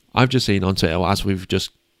 I've just seen on Twitter, as we've just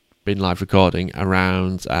been live recording,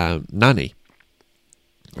 around Nani.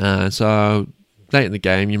 So late in the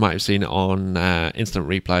game, you might have seen it on instant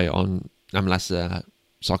replay on MLS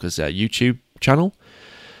Soccer's YouTube channel.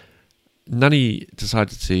 Nani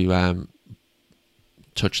decided to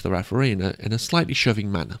touch the referee in a slightly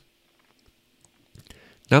shoving manner.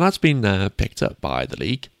 Now that's been picked up by the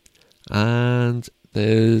league, and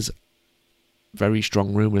there's very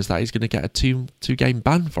strong rumours that he's going to get a two-game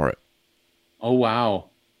ban for it. Oh wow!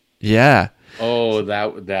 Yeah. Oh,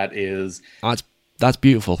 that is that's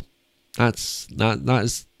beautiful. That's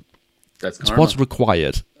what's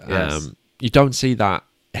required. Yes. You don't see that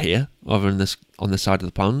here, other than on this side of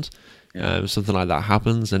the pond. Yeah. Something like that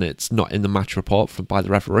happens, and it's not in the match report by the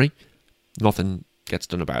referee. Nothing gets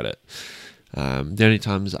done about it. The only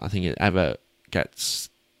times I think it ever gets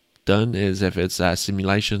done is if it's a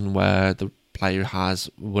simulation where the player has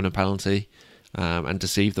won a penalty and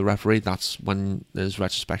deceived the referee. That's when there's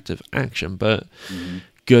retrospective action. But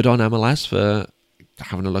good on MLS for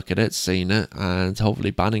having a look at it, seeing it, and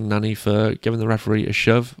hopefully banning Nani for giving the referee a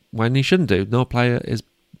shove when he shouldn't do. No player is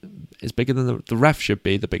bigger than the ref should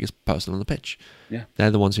be the biggest person on the pitch. Yeah,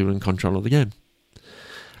 they're the ones who are in control of the game.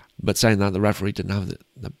 But saying that, the referee didn't have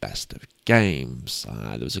the best of games.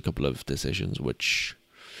 There was a couple of decisions which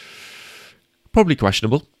probably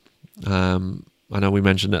questionable. I know we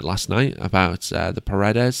mentioned it last night about the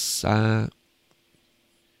Paredes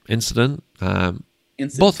incident.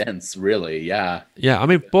 Incidents, really, yeah. Yeah, I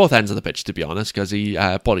mean, both ends of the pitch, to be honest, because he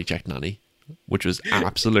body checked Nani, which was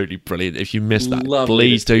absolutely brilliant. If you missed that,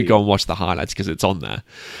 please do go and watch the highlights because it's on there.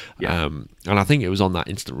 Yeah. And I think it was on that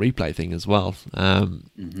instant replay thing as well.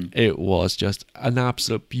 It was just an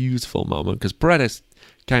absolute beautiful moment because Paredes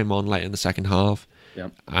came on late in the second half,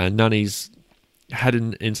 and Nani's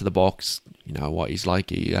heading into the box. You know what he's like,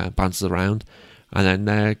 he bounces around, and then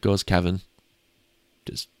there goes Kevin,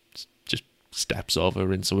 just steps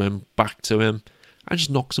over into him, back to him, and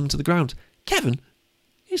just knocks him to the ground. Kevin,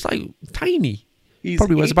 he's like tiny. He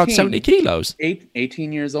probably weighs about 70 kilos.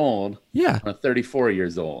 18 years old. Yeah.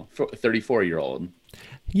 34-year-old.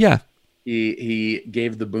 Yeah. He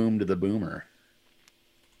gave the boom to the boomer.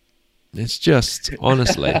 It's just,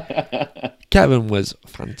 honestly, Kevin was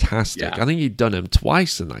fantastic. Yeah. I think he'd done him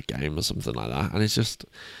twice in that game or something like that. And it's just,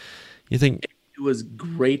 you think... It was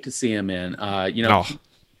great to see him in.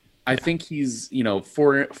 I think he's,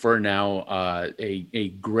 for now, a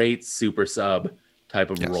great super sub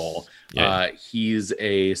type of role. Yeah. He's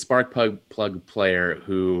a spark plug player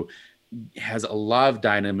who has a lot of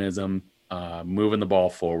dynamism, moving the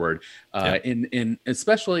ball forward, and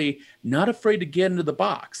especially not afraid to get into the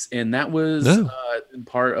box. And that was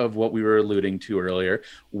part of what we were alluding to earlier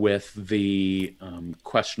with the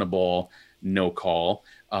questionable no call.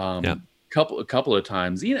 Couple of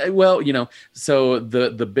times, so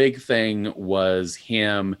the big thing was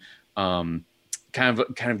him kind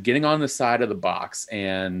of getting on the side of the box,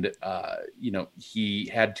 and he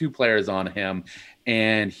had two players on him,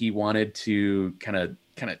 and he wanted to kind of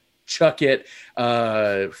chuck it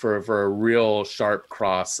for a real sharp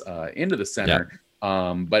cross into the center,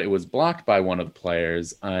 but it was blocked by one of the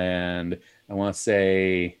players, and I want to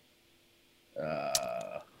say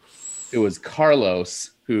it was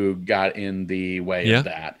Carlos who got in the way of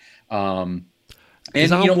that. And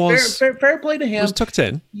fair play to him. It was tucked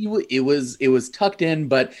in. It was tucked in,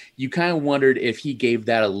 but you kind of wondered if he gave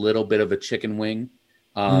that a little bit of a chicken wing.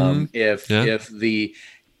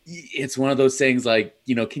 It's one of those things like,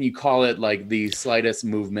 can you call it like the slightest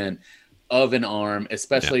movement of an arm,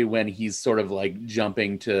 especially when he's sort of like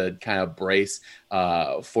jumping to kind of brace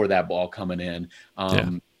for that ball coming in.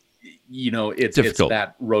 It's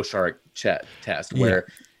that Rorschach test where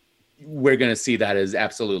we're going to see that as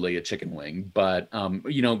absolutely a chicken wing. But,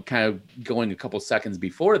 kind of going a couple seconds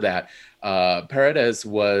before that, Paredes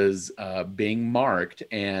was being marked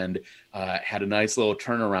and had a nice little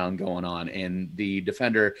turnaround going on. And the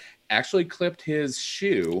defender actually clipped his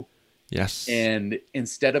shoe. Yes. And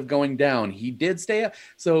instead of going down, he did stay up.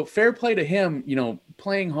 So fair play to him,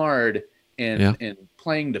 playing hard and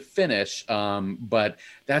playing to finish. But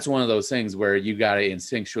that's one of those things where you got to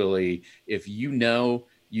instinctually, if you've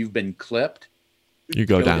been clipped, you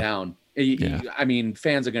go down. I mean,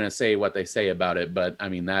 fans are going to say what they say about it, but I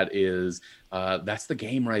mean, that's the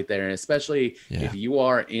game right there. And especially if you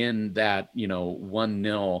are in that,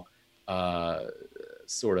 1-0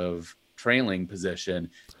 sort of trailing position,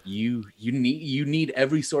 you need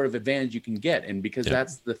every sort of advantage you can get. And because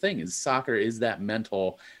that's the thing, is soccer is that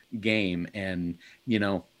mental game, and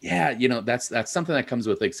that's something that comes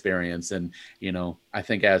with experience. And I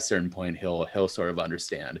think at a certain point he'll sort of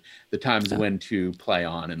understand the times when to play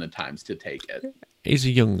on and the times to take it. He's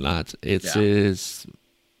a young lad. It's his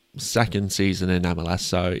second season in MLS,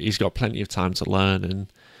 so he's got plenty of time to learn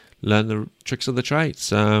the tricks of the trade.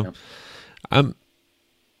 So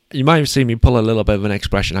you might have seen me pull a little bit of an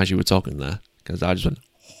expression as you were talking there, because I just went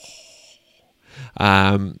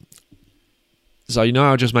So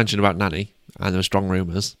I just mentioned about Nani and the strong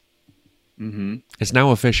rumours. Mm-hmm. It's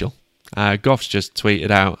now official. Goff's just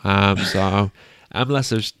tweeted out. So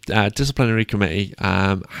MLS's disciplinary committee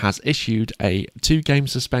has issued a 2-game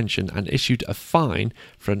suspension and issued a fine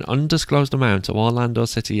for an undisclosed amount to Orlando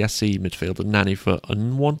City SC midfielder Nani for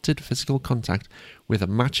unwanted physical contact with a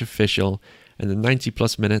match official in the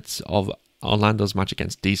 90-plus minutes of Orlando's match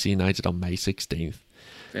against DC United on May 16th.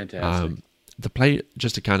 Fantastic. The play,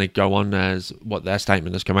 just to kind of go on as what their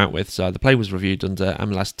statement has come out with, so the play was reviewed under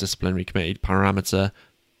MLS Disciplinary Committee parameter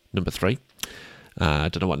number 3. I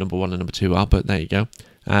don't know what number 1 and number 2 are, but there you go.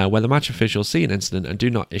 Where the match officials see an incident and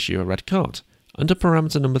do not issue a red card. Under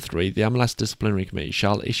parameter number 3, the MLS Disciplinary Committee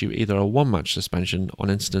shall issue either a 1-match suspension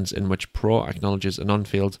on incidents in which Pro acknowledges an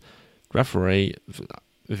on-field referee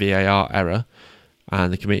VAR error,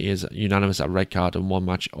 and the committee is unanimous at red card and 1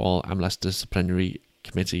 match. All MLS Disciplinary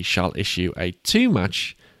Committee shall issue a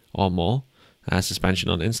 2-match or more suspension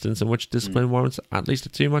on incidents in which discipline warrants at least a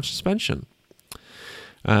 2-match suspension.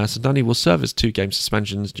 So Nani will serve his 2-game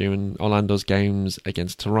suspensions during Orlando's games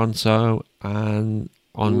against Toronto and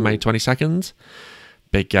on May 22nd.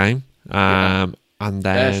 Big game. And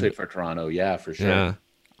then, especially for Toronto, yeah, for sure. Yeah.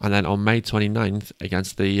 And then on May 29th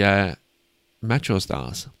against the Metro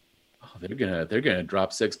Stars. Oh, they're gonna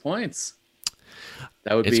drop 6 points.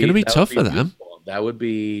 It's going to be tough for them. That would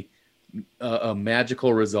be a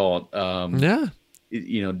magical result. Yeah.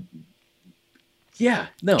 Yeah.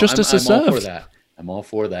 No, Justice is I'm all served. for that. I'm all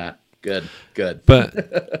for that. Good.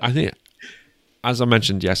 But I think, as I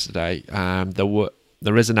mentioned yesterday,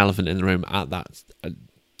 there is an elephant in the room at that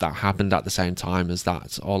happened at the same time as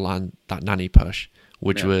that Nani push,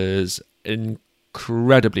 which was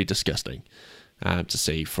incredibly disgusting to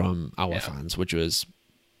see from our fans, which was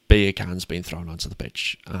beer cans being thrown onto the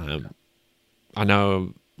pitch. I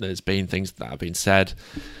know there's been things that have been said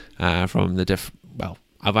from the Well,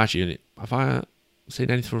 have I seen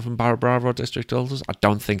anything from Barra Bravo District Elders? I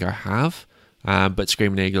don't think I have. But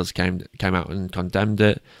Screaming Eagles came out and condemned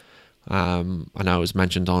it. I know it was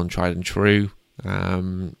mentioned on Tried and True.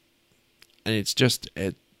 And it's just,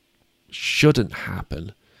 it shouldn't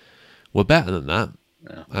happen. We're better than that.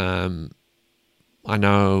 Yeah. I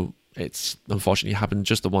know it's unfortunately happened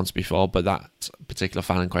just the once before, but that particular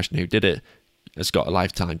fan in question who did it has got a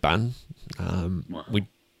lifetime ban. Wow.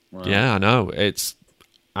 Yeah, I know. It's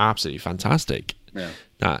absolutely fantastic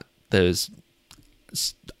that there's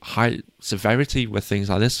high severity with things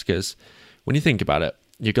like this, because when you think about it,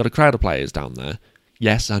 you've got a crowd of players down there.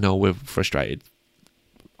 Yes, I know we're frustrated.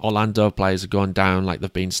 Orlando players are going down like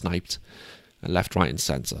they've been sniped left, right and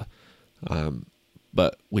centre.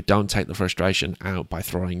 But we don't take the frustration out by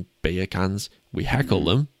throwing beer cans. We heckle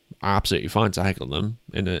them. Absolutely fine to heckle them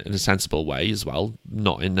in a sensible way as well,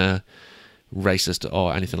 not in a racist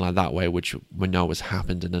or anything like that way, which we know has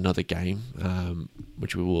happened in another game,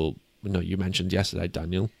 which you mentioned yesterday,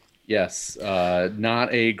 Daniel. Yes,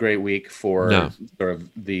 not a great week for sort of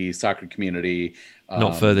the soccer community.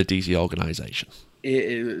 Not for the DC organization.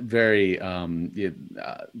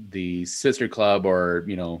 The sister club, or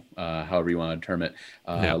however you want to term it,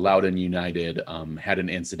 Loudoun United had an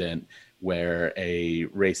incident where a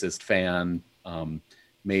racist fan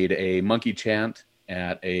made a monkey chant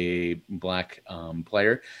at a black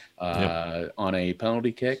player on a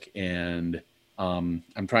penalty kick, and I'm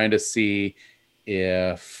trying to see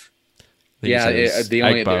if there's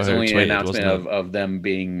only an announcement of them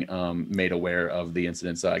being made aware of the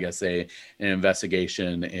incident. So I guess an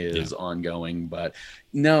investigation is ongoing. But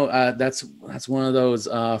no, that's one of those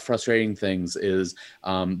frustrating things. Is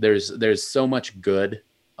there's so much good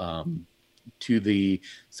to the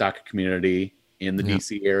soccer community in the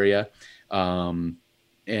DC area, and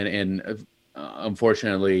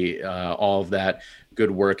unfortunately, all of that good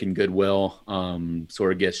work and goodwill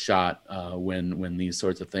sort of gets shot when these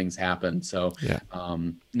sorts of things happen. So I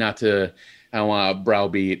don't want to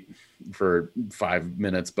browbeat for 5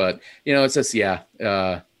 minutes, but it's just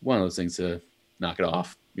one of those things to knock it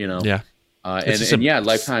off.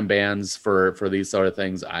 Lifetime bans for these sort of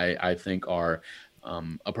things I think are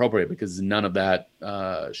appropriate, because none of that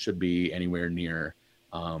should be anywhere near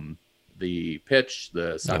the pitch,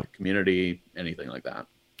 the soccer community, anything like that.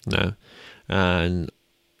 No. And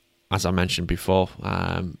as I mentioned before,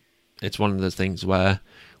 it's one of those things where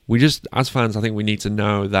we just, as fans, I think we need to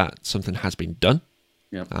know that something has been done.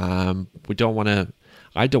 Yeah. I don't want to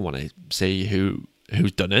see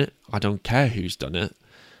who's done it. I don't care who's done it,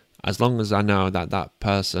 as long as I know that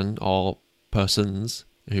person or persons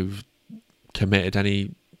who've committed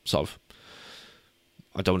any sort of,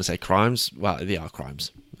 I don't want to say crimes. Well, they are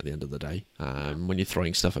crimes at the end of the day. When you're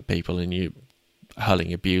throwing stuff at people and you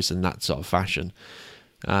hurling abuse in that sort of fashion.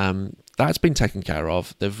 That's been taken care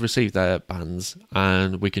of. They've received their bans,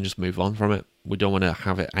 and we can just move on from it. We don't want to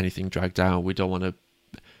have anything dragged out. We don't want to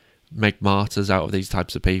make martyrs out of these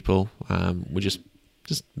types of people. We just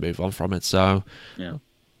move on from it. So,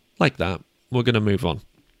 like that, we're going to move on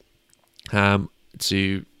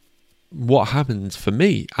to what happened for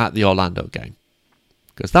me at the Orlando game,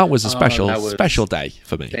 because that was a special day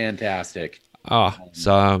for me. Fantastic.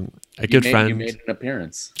 So a good friend. You made an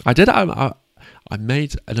appearance. I did. I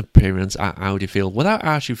made an appearance at Audi Field without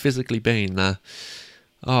actually physically being there.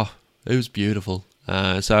 Oh, it was beautiful.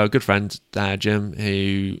 So a good friend, Jim,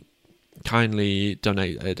 who kindly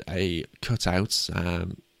donated a cutout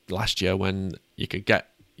last year when you could get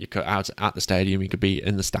your cutout at the stadium. You could be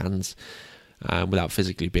in the stands without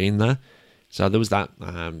physically being there. So there was that.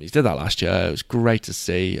 He did that last year. It was great to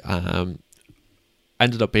see.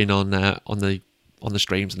 Ended up being on the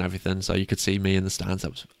streams and everything, so you could see me in the stands.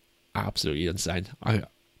 That was absolutely insane. I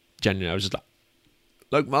was just like,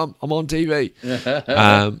 "Look, Mum, I'm on TV."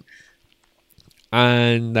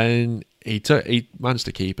 And then he managed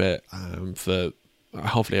to keep it for.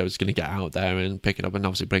 Hopefully, I was going to get out there and pick it up and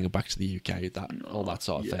obviously bring it back to the UK. All that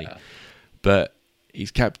sort of thing. But he's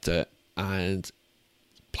kept it and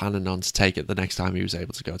planning on to take it the next time he was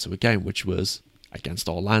able to go to a game, which was against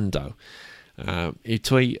Orlando. He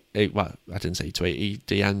DM'd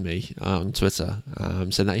me on Twitter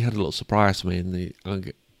saying that he had a little surprise for me, and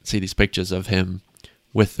I see these pictures of him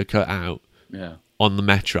with the cutout on the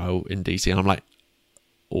metro in DC, and I'm like,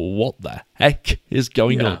 what the heck is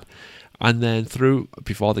going on? And then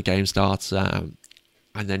before the game starts, and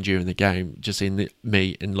then during the game, just seeing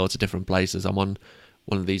me in loads of different places. I'm on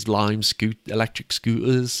one of these Lime electric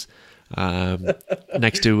scooters,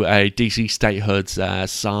 next to a DC Statehood's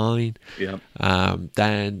sign.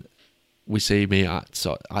 Then we see me at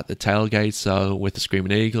the tailgate, so with the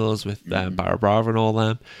Screaming Eagles, with Barra Brava and all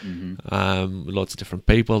them, lots of different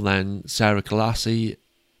people. Then Sarah Collassi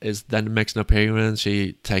makes an appearance.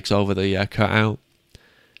 She takes over the cutout,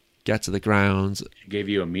 get to the grounds. She gave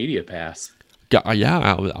you a media pass. I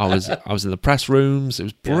was in the press rooms. It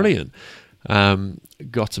was brilliant.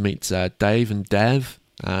 Got to meet Dave and Dev.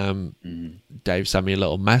 Dave sent me a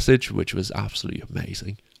little message, which was absolutely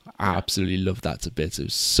amazing. I absolutely loved that to bits. It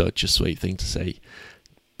was such a sweet thing to see.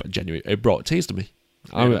 But genuinely, it brought tears to me.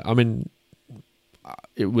 I mean,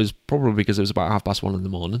 it was probably because it was about 1:30 in the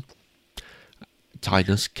morning.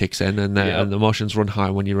 Tiredness kicks in, and the emotions run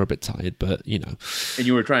high when you're a bit tired. But And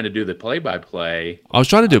you were trying to do the play-by-play. I was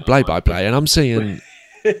trying to do play-by-play, and I'm seeing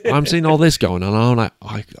all this going on. And I'm like,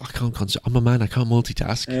 I can't concentrate. I'm a man. I can't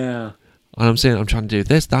multitask. Yeah. And I'm trying to do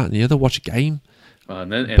this, that, and the other. Watch a game.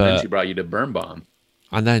 And then she brought you to Birnbaum.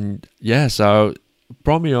 And then so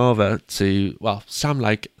brought me over to Sam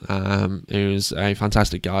Lake, who's a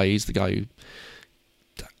fantastic guy. He's the guy who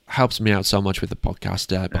helps me out so much with the podcast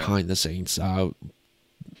behind the scenes. So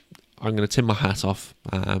I'm going to tip my hat off.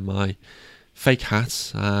 My fake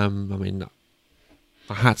hat. My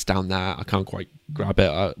hat's down there. I can't quite grab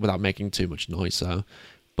it without making too much noise. So,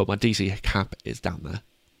 but my DC cap is down there.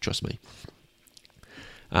 Trust me.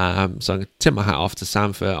 So I'm going to tip my hat off to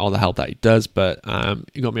Sam for all the help that he does. But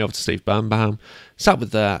he got me over to Steve Birnbaum. Sat in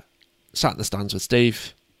the stands with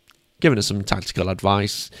Steve, giving us some tactical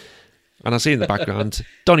advice. And I see in the background,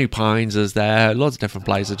 Donny Pines is there. Lots of different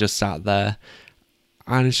players are just sat there.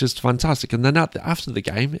 And it's just fantastic. And then after the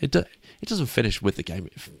game, it doesn't finish with the game.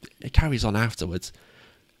 It carries on afterwards.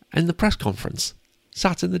 And the press conference,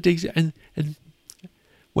 sat in the DC, and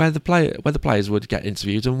where the players would get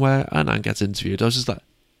interviewed and where Hernan gets interviewed. I was just like,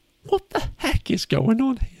 what the heck is going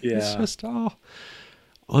on here? It's just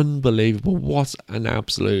unbelievable. What an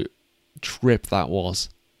absolute trip that was.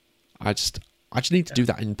 I just need to do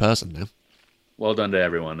that in person now. Well done to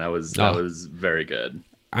everyone. That was very good.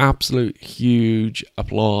 Absolute huge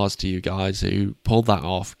applause to you guys who pulled that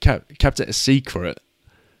off. Kept it a secret.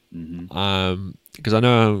 Because I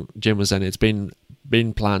know Jim was saying it's been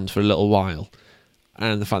planned for a little while,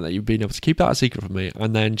 and the fact that you've been able to keep that a secret from me,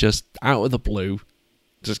 and then just out of the blue,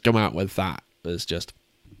 just come out with that has just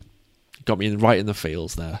got me right in the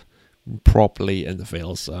feels there, properly in the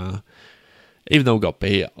feels. Even though we got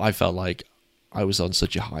beat, I felt like I was on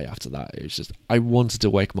such a high after that. It was just, I wanted to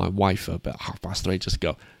wake my wife up at 3:30 just to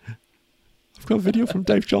go, I've got a video from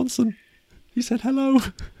Dave Johnson. He said hello.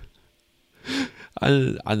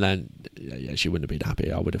 And then, she wouldn't have been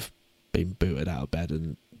happy. I would have been booted out of bed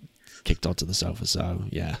and kicked onto the sofa. So,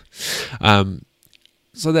 yeah.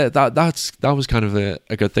 So that was kind of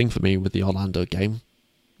a good thing for me with the Orlando game.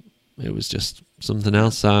 It was just something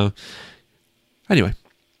else. So, anyway.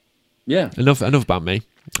 Yeah. Enough about me.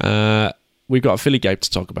 we've got a Philly game to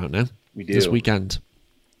talk about now. We do. This weekend.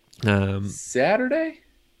 Sunday.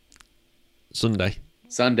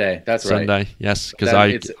 That's right. Sunday, yes, because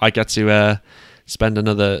I get to spend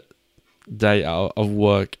another day out of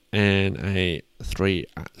work in a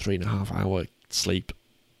 3.5 hour sleep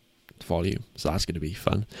volume, so that's going to be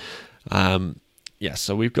fun.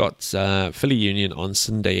 So we've got Philly Union on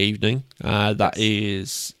Sunday evening. That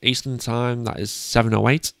is Eastern time. That is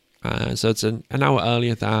 7:08. So it's an hour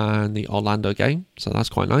earlier than the Orlando game, so that's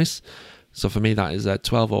quite nice. So for me, that is at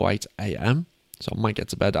 12:08 a.m. So I might get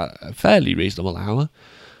to bed at a fairly reasonable hour.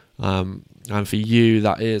 And for you,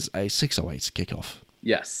 that is a 6:08 kickoff.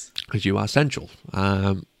 Yes. Because you are central.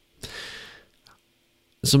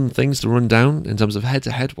 Some things to run down in terms of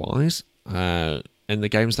head-to-head wise. In the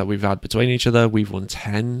games that we've had between each other, we've won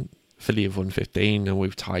 10. Philly have won 15, and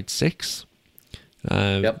we've tied 6.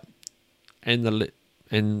 Yep. In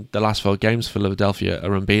the last 4 games, Philadelphia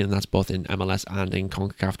are unbeaten. That's both in MLS and in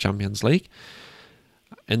CONCACAF Champions League.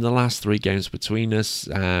 In the last 3 games between us,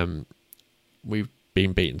 we've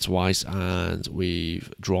been beaten twice and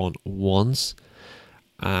we've drawn once.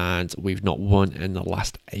 And we've not won in the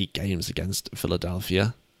last 8 games against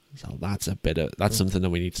Philadelphia. So that's something that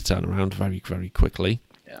we need to turn around very, very quickly.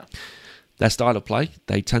 Yeah. Their style of play,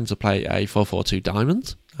 they tend to play a 4-4-2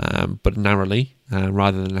 diamond, but narrowly,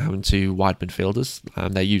 rather than having 2 wide midfielders.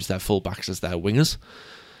 They use their fullbacks as their wingers,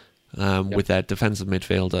 with their defensive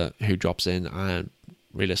midfielder who drops in and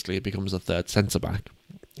realistically becomes a third centre-back.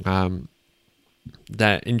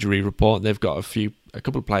 Their injury report, they've got a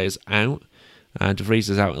couple of players out. De Vries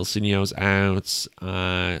is out, Ilsinho's out,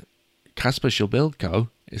 Kasper Schilbilko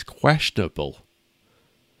is questionable.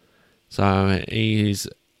 So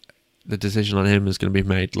the decision on him is going to be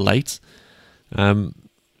made late.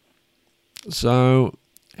 So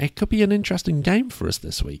it could be an interesting game for us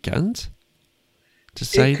this weekend, to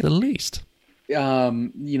say the least.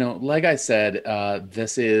 Like I said,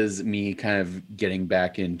 this is me kind of getting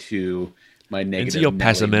back into my negative, into your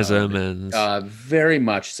pessimism mode. And very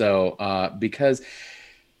much so, because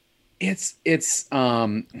it's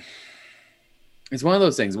one of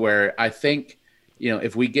those things where I think,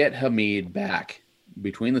 if we get Hamid back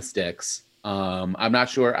between the sticks, I'm not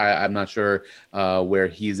sure. I'm not sure where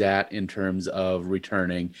he's at in terms of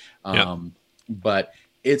returning, but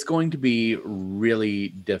it's going to be really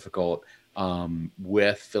difficult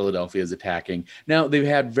with Philadelphia's attacking. Now, they've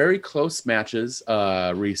had very close matches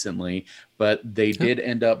recently, but they did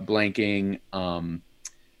end up blanking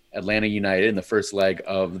Atlanta United in the first leg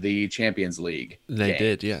of the Champions League. They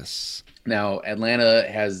did, yes. Now, Atlanta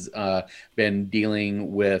has been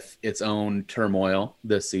dealing with its own turmoil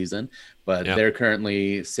this season, but they're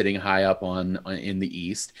currently sitting high up in the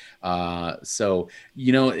East. So,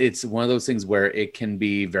 it's one of those things where it can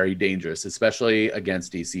be very dangerous, especially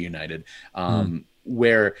against DC United,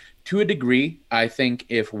 where to a degree, I think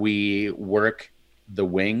if we work the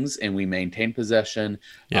wings and we maintain possession,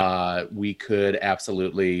 we could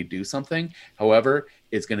absolutely do something. However,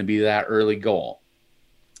 it's going to be that early goal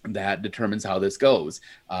that determines how this goes.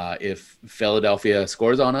 If Philadelphia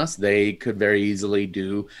scores on us, they could very easily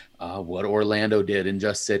do what Orlando did and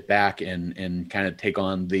just sit back and kind of take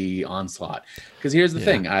on the onslaught. Because here's the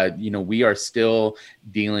thing, we are still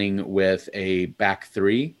dealing with a back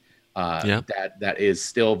 3 that is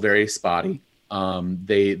still very spotty.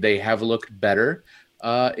 They have looked better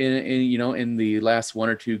in the last 1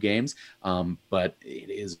 or 2 games, but it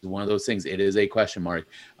is one of those things. It is a question mark,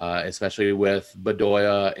 especially with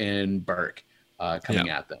Bedoya and Burke coming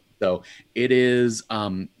at them. So it is.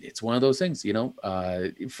 It's one of those things.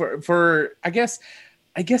 For I guess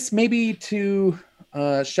maybe to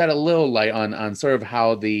shed a little light on sort of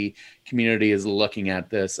how the community is looking at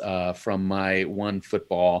this from my One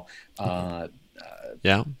Football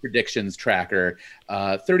predictions tracker.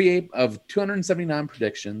 38 of 279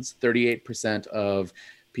 predictions, 38% of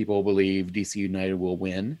people believe DC United will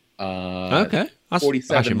win. Okay,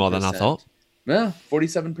 that's actually more than I thought. Yeah,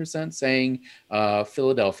 47% saying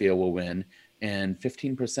Philadelphia will win, and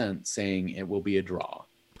 15% saying it will be a draw.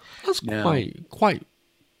 That's quite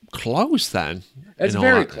close then. It's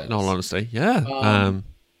very close. In all honesty, yeah.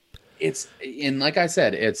 It's, and like I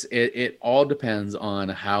said, it all depends on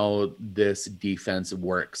how this defense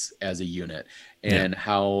works as a unit and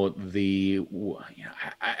how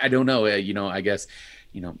I don't know. I guess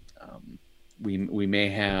we may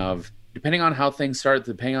have, depending on how things start,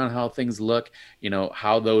 depending on how things look,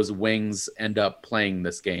 how those wings end up playing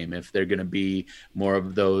this game. If they're going to be more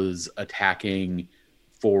of those attacking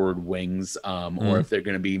forward wings, or if they're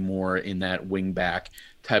going to be more in that wing back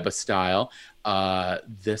type of style.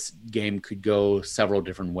 This game could go several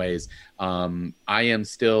different ways. I am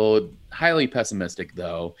still highly pessimistic,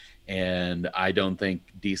 though, and I don't think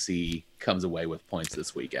DC comes away with points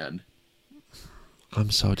this weekend.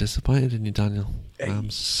 I'm so disappointed in you, Daniel.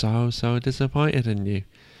 I'm so disappointed in you.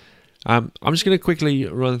 I'm just going to quickly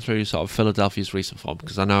run through sort of Philadelphia's recent form,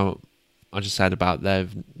 because I know I just said about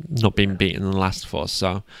they've not been beaten in the last four,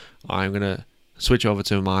 so I'm going to switch over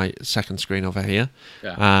to my second screen over here,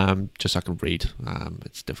 just so I can read.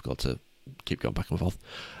 It's difficult to keep going back and forth.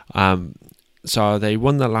 So they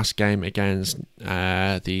won their last game against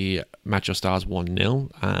the Metro Stars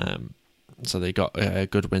 1-0. So they got a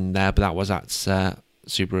good win there, but that was at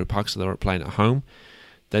Subaru Park, so they were playing at home.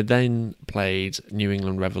 They then played New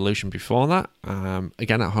England Revolution before that,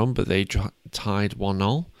 again at home, but they tied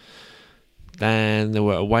 1-0. Then they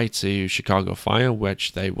were away to Chicago Fire,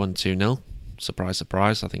 which they won 2-0. Surprise,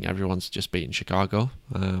 surprise. I think everyone's just beaten Chicago,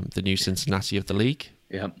 the new Cincinnati of the league.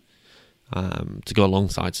 Yep. To go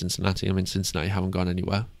alongside Cincinnati. I mean, Cincinnati haven't gone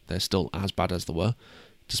anywhere. They're still as bad as they were,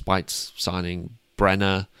 despite signing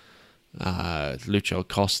Brenner, Lucho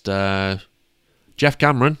Costa, Jeff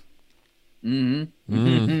Cameron.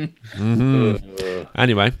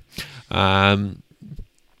 Anyway, and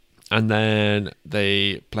then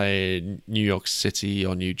they played New York City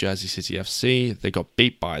or New Jersey City FC. They got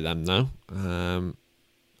beat by them though,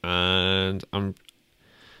 and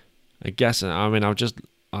I guess I've just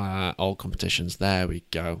all competitions. There we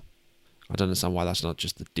go. I don't understand why that's not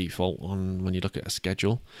just the default on when you look at a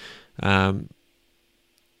schedule.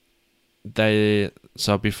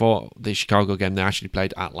 So before the Chicago game, they actually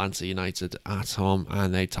played Atlanta United at home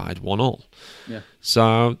and they tied 1-1. Yeah.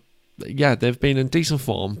 So yeah, they've been in decent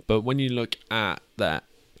form, but when you look at the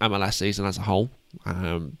MLS season as a whole,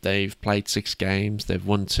 they've played 6 games, they've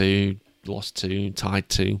won 2, lost 2, tied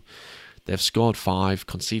 2, they've scored 5,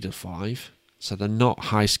 conceded 5. So they're not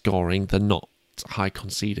high scoring, they're not high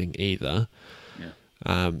conceding either.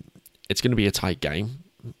 Yeah. It's going to be a tight game,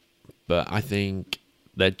 but I think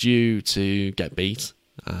they're due to get beat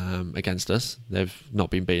against us. They've not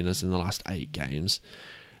been beating us in the last 8 games.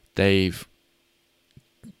 Granted,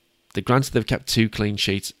 they've kept 2 clean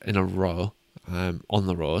sheets in a row on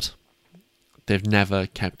the road. They've never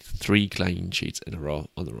kept 3 clean sheets in a row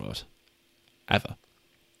on the road, ever.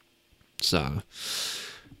 So,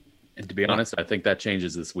 and to be honest, I think that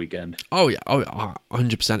changes this weekend. Oh yeah,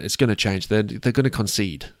 100%. It's going to change. They're going to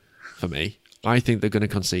concede for me. I think they're going to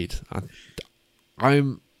concede. I'm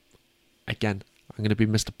going to be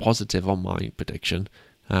Mr. Positive on my prediction,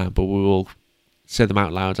 but we will say them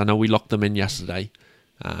out loud. I know we locked them in yesterday,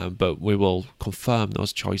 but we will confirm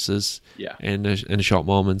those choices in a short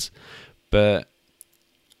moment. But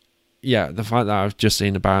yeah, the fact that I've just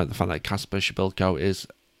seen about the fact that Kasper Schmeichel is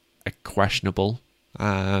a questionable,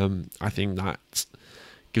 I think that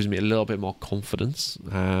gives me a little bit more confidence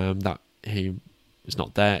that he is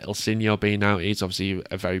not there. Ilsinho being out, he's obviously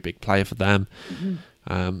a very big player for them.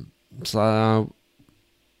 So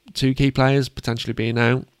 2 key players potentially being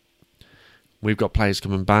out. We've got players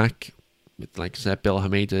coming back. Like I said, Bill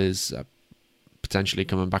Hamida is potentially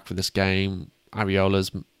coming back for this game.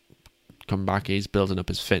 Ariola's come back. He's building up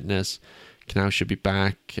his fitness. Canal should be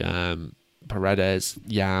back. Paredes,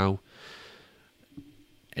 Yao.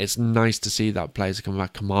 It's nice to see that players are coming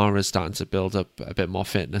back. Kamara's starting to build up a bit more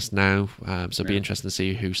fitness now. So it'll be interesting to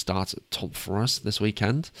see who starts at top for us this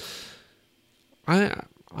weekend.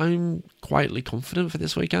 I'm quietly confident for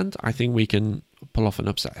this weekend. I think we can pull off an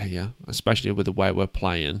upset here, especially with the way we're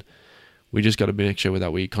playing. We just got to make sure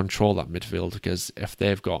that we control that midfield, because if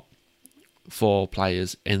they've got 4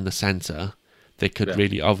 players in the centre, they could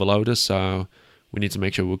really overload us. So we need to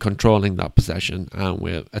make sure we're controlling that possession and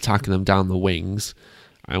we're attacking them down the wings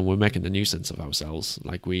and we're making a nuisance of ourselves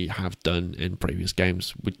like we have done in previous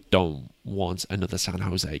games. We don't want another San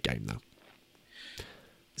Jose game now.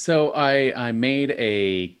 So I made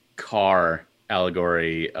a car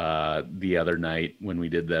allegory the other night when we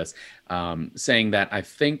did this, saying that I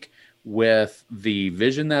think with the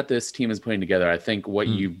vision that this team is putting together, I think what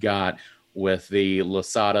you've got with the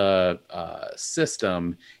Losada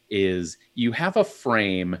system is you have a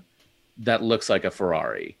frame that looks like a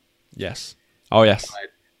Ferrari. Yes. Oh, yes. But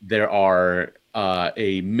there are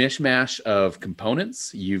a mishmash of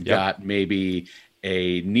components. You've got maybe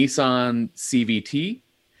a Nissan CVT.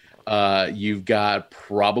 You've got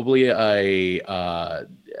probably a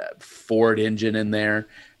Ford engine in there.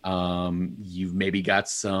 You've maybe got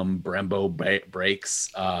some Brembo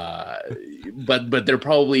brakes, but they're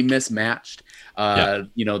probably mismatched.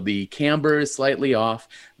 The camber is slightly off.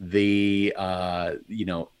 There's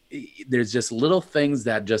just little things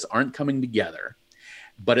that just aren't coming together.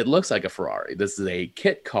 But it looks like a Ferrari. This is a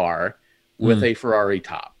kit car with a Ferrari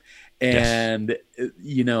top. And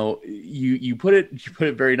you put it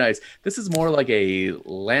very nice. This is more like a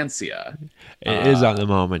Lancia. It is at the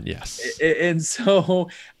moment, yes. And so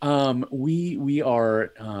we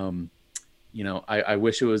are. I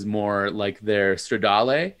wish it was more like their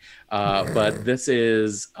Stradale, but this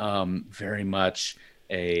is very much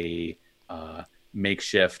a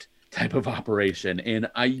makeshift type of operation. And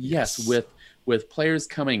yes, with players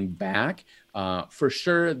coming back, for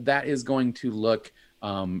sure that is going to look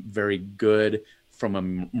very good from a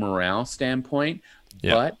morale standpoint,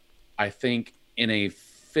 but I think in a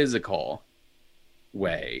physical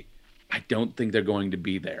way, I don't think they're going to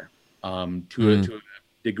be there. To a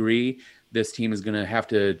degree, this team is going to have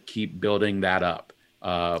to keep building that up.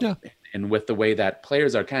 And with the way that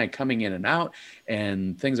players are kind of coming in and out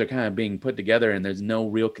and things are kind of being put together and there's no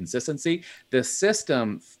real consistency, the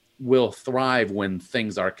system will thrive when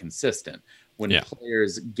things are consistent, when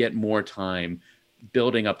players get more time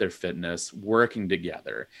building up their fitness, working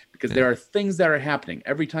together, because there are things that are happening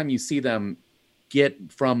every time you see them get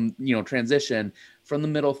from, transition from the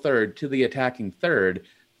middle third to the attacking third.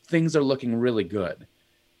 Things are looking really good,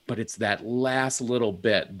 but it's that last little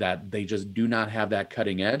bit that they just do not have that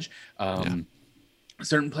cutting edge.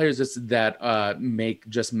 Certain players that make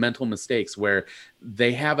just mental mistakes where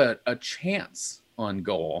they have a chance on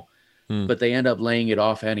goal, but they end up laying it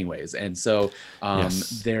off anyways. And so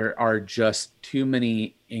there are just too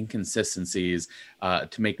many inconsistencies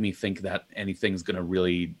to make me think that anything's going to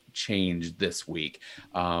really change this week.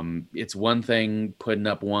 It's one thing putting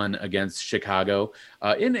up one against Chicago,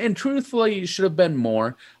 and truthfully, it should have been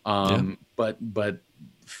more. But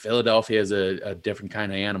Philadelphia is a different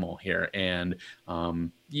kind of animal here, and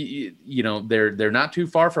they're not too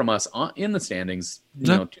far from us in the standings.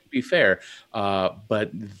 To be fair,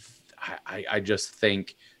 but I just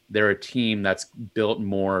think they're a team that's built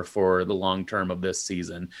more for the long term of this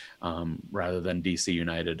season, rather than DC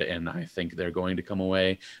United, and I think they're going to come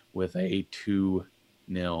away with a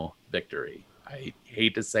 2-0 victory. I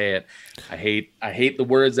hate to say it. I hate the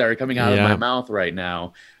words that are coming out of my mouth right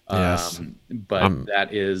now. But that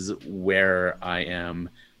is where I am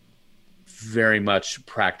very much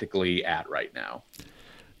practically at right now.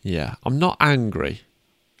 Yeah, I'm not angry.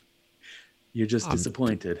 You're just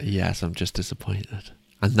disappointed. Yes, I'm just disappointed.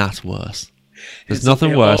 And that's worse. There's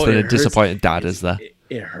nothing worse than a disappointed dad, is there?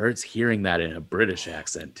 It hurts hearing that in a British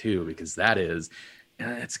accent too, because that is,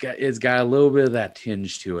 it's got a little bit of that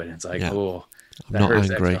tinge to it. It's like, I'm that not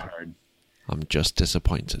hurts angry. extra hard. I'm just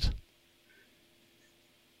disappointed.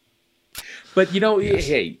 But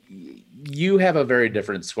hey, you have a very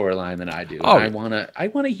different scoreline than I do. I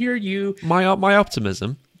wanna hear you. My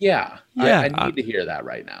optimism. Yeah. I need to hear that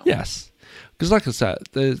right now. Yes. Because like I said,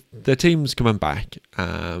 the team's coming back.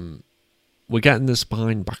 We're getting the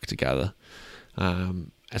spine back together.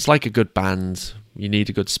 It's like a good band. You need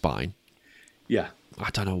a good spine. Yeah.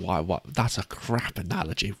 I don't know why. That's a crap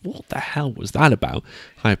analogy. What the hell was that about?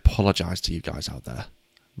 I apologise to you guys out there.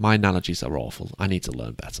 My analogies are awful. I need to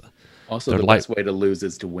learn better. Also, the best way to lose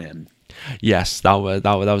is to win. Yes, that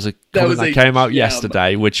was a comment that came out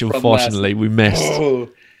yesterday, which unfortunately we missed. Oh.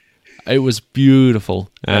 It was beautiful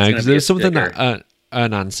because there was something that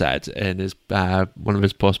Hernan said in his one of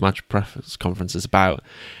his post-match press conferences about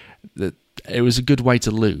that it was a good way to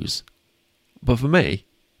lose, but for me,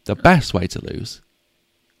 the best way to lose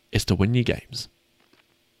is to win your games,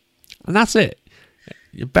 and that's it.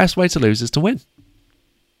 Your best way to lose is to win.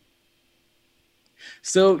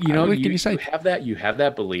 So you have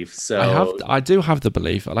that belief. So I do have the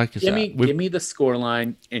belief. Like I said, give me the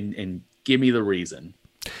scoreline and give me the reason.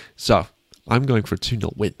 So, I'm going for a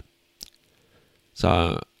 2-0 win.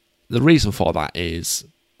 So, the reason for that is,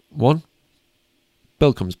 1,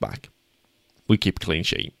 Bill comes back. We keep a clean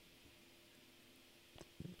sheet.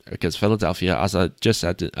 Because Philadelphia, as I just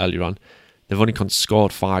said earlier on, they've only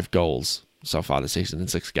scored 5 goals so far this season in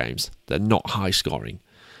 6 games. They're not high scoring.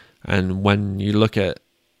 And when you look at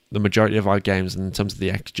the majority of our games in terms of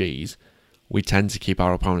the XGs, we tend to keep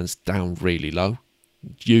our opponents down really low,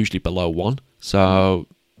 usually below 1. So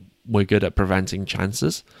we're good at preventing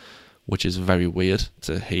chances, which is very weird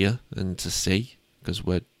to hear and to see, because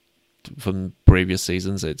from previous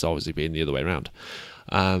seasons, it's obviously been the other way around.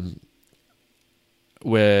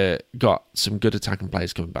 We've got some good attacking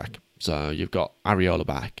players coming back. So you've got Areola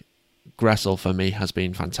back. Gressel for me has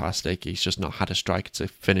been fantastic. He's just not had a striker to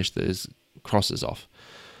finish his crosses off.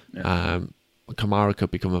 Yeah. Kamara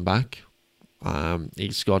could be coming back.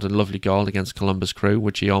 He scored a lovely goal against Columbus Crew,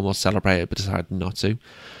 which he almost celebrated but decided not to.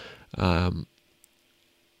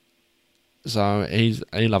 So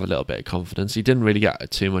he'll have a little bit of confidence. He didn't really get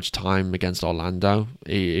too much time against Orlando.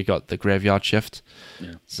 He got the graveyard shift.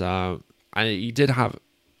 Yeah. So he did have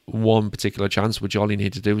one particular chance, which all he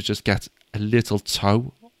needed to do was just get a little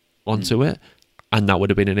toe onto it, and that would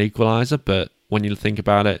have been an equaliser. But when you think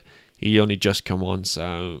about it, he only just come on.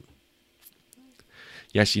 So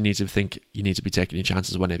yes, you need to be taking your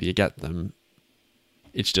chances whenever you get them.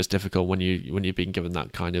 It's just difficult when you've been given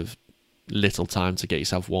that kind of little time to get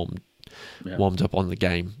yourself warmed up on the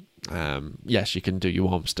game. Yes, you can do your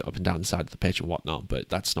warms up and down the side of the pitch and whatnot, but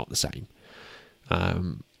that's not the same.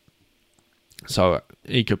 So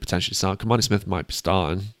he could potentially start. Kamani Smith might be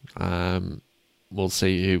starting. We'll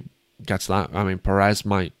see who gets that. I mean, Perez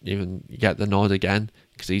might even get the nod again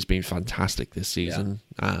because he's been fantastic this season.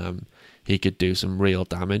 Yeah. He could do some real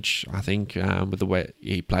damage, I think, with the way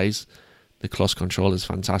he plays. The close control is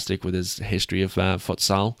fantastic with his history of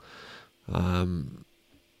futsal.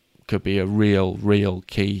 Could be a real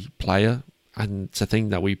key player. And to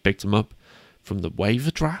think that we picked him up from the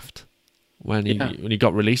waiver draft when he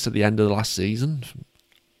got released at the end of the last season.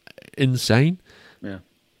 Insane. Yeah.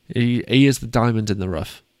 He is the diamond in the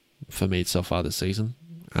rough for me so far this season.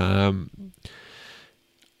 I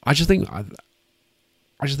just think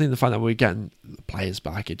the fact that we're getting the players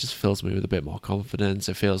back, it just fills me with a bit more confidence.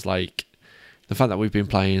 It feels like the fact that we've been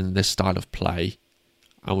playing this style of play,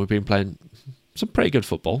 and we've been playing some pretty good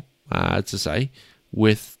football, to say,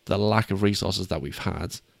 with the lack of resources that we've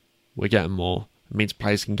had, we're getting more. It means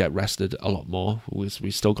players can get rested a lot more. We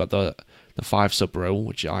still got the 5 sub rule,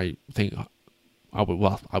 which I think I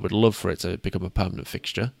would love for it to become a permanent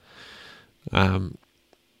fixture.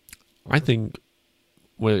 I think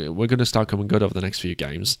we're going to start coming good over the next few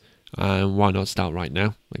games. Why not start right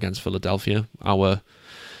now against Philadelphia?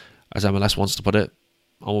 As MLS wants to put it,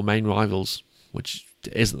 our main rivals, which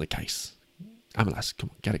isn't the case. MLS, come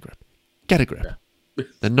on, get a grip. Get a grip. Yeah.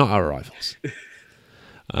 They're not our rivals.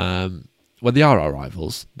 Well, they are our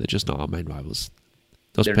rivals. They're just not our main rivals.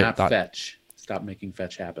 They're not fetch. Stop making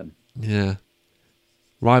fetch happen. Yeah.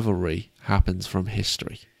 Rivalry happens from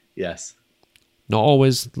history. Yes. Not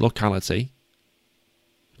always locality.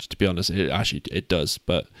 Which, to be honest, it does.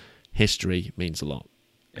 But history means a lot.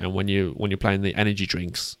 Yeah. And when you're playing the energy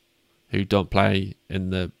drinks, who don't play in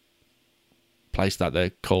the place that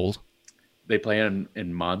they're called. They play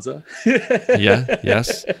in Monza.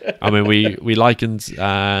 Yes. I mean, we likened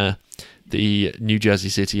the New Jersey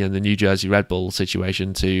City and the New Jersey Red Bull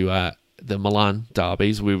situation to the Milan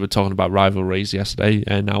derbies. We were talking about rivalries yesterday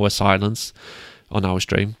in our silence on our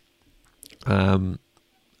stream. And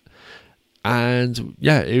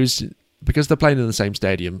yeah, it was because they're playing in the same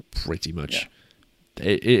stadium pretty much. Yeah.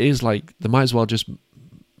 It is like they might as well just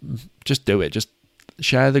do it. Just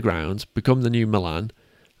share the ground, become the new Milan,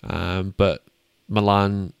 but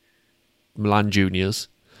Milan juniors,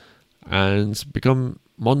 and become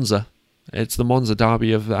Monza. It's the Monza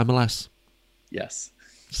derby of MLS. Yes.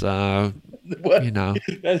 So what? You know,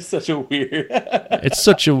 that's such a weird. it's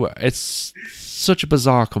such a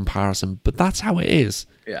bizarre comparison, but that's how it is.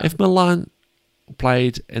 Yeah. If Milan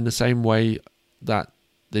played in the same way that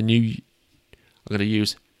I'm going to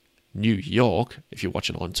use New York. If you're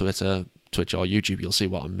watching on Twitter, Twitch, or YouTube, you'll see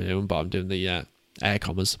what I'm doing. But I'm doing the air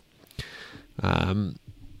commas. You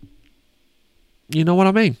know what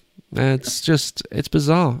I mean? It's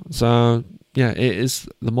bizarre. So yeah, it is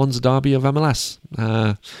the Monza derby of MLS.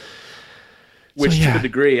 Which to a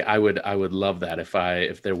degree, I would love that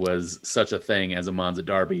if there was such a thing as a Monza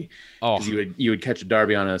derby. Oh, you would catch a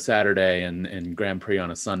derby on a Saturday and Grand Prix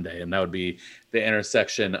on a Sunday, and that would be the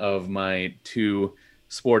intersection of my two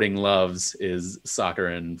sporting loves is soccer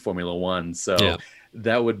and Formula One. So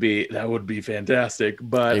that would be fantastic.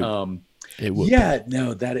 But it would. Yeah,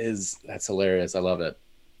 no, that's hilarious. I love it.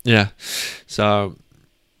 Yeah. So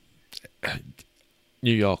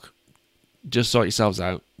New York, just sort yourselves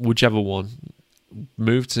out. Whichever one,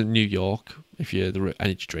 move to New York if you're the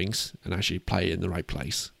energy drinks and actually play in the right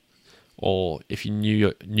place, or if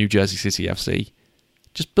you're New Jersey City FC,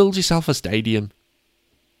 just build yourself a stadium.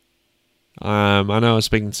 I know I was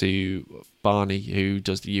speaking to Barney, who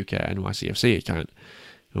does the UK NYCFC account,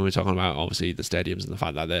 and we're talking about obviously the stadiums and the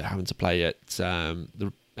fact that they're having to play at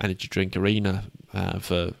the Energy Drink Arena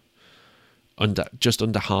for just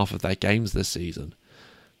under half of their games this season,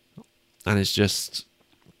 and he's just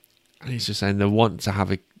saying they want to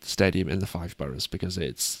have a stadium in the 5 boroughs because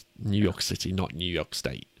it's New York City, not New York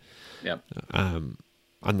State. Yep. And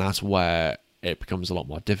that's where it becomes a lot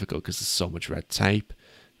more difficult because there's so much red tape.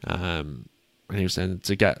 And he was saying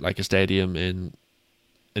to get like a stadium in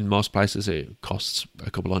most places, it costs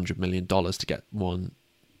a couple $100 million to get one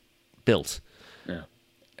built. Yeah.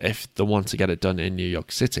 If they want to get it done in New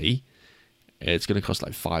York City, it's going to cost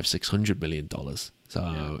like $500-600 million.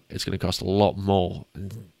 So it's going to cost a lot more.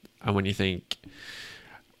 And when you think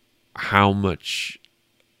how much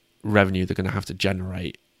revenue they're going to have to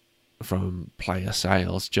generate from player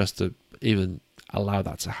sales just to even allow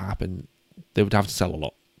that to happen, they would have to sell a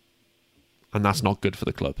lot, and that's not good for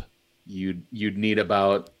the club. You'd need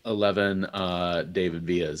about 11 David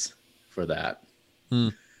Villas for that.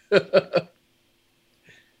 I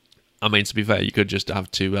mean, to be fair, you could just have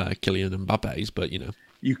two Kylian Mbappe's, but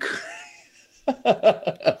You could.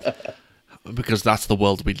 because that's the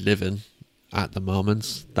world we live in at the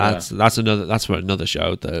moment. That's for another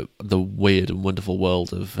show. The weird and wonderful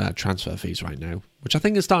world of transfer fees right now, which I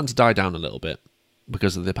think is starting to die down a little bit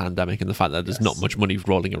because of the pandemic and the fact that there's not much money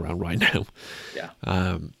rolling around right now. Yeah.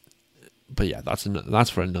 But yeah, that's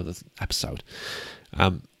for another episode.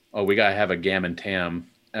 We gotta have a Gam and Tam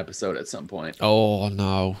episode at some point. Oh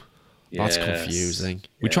no, that's confusing.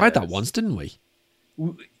 We tried that once, didn't we?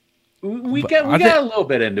 We got a little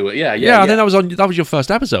bit into it. Yeah. I think that was your first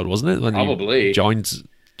episode, wasn't it? When Probably you joined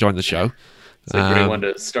the show. It's a great one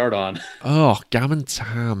to start on. Oh, Gam and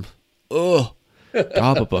Tam. Oh,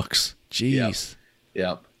 Garber books. Jeez.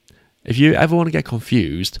 Yep. If you ever want to get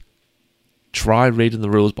confused, try reading the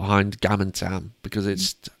rules behind Gam and Tam because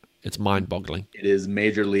it's mind-boggling. It is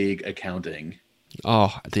Major League Accounting.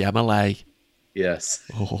 Oh, the MLA. Yes.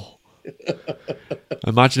 Oh.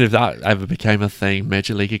 Imagine if that ever became a thing,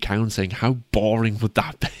 Major League Accounting. How boring would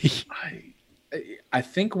that be? I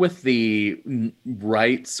think with the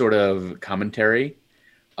right sort of commentary,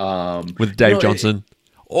 with Dave Johnson.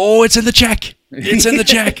 It's in the check. It's in the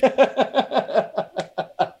check.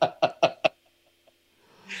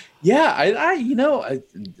 Yeah,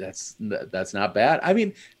 that's not bad. I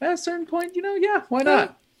mean, at a certain point, why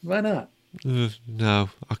not? Why not? No,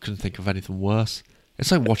 I couldn't think of anything worse.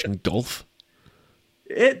 It's like watching golf.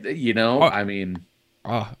 I mean,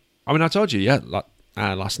 I told you,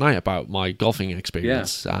 last night about my golfing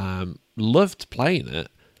experience. Yeah. Loved playing it.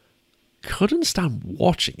 Couldn't stand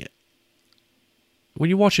watching it. When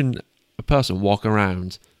you're watching a person walk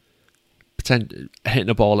around, hitting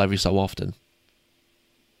a ball every so often,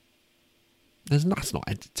 that's not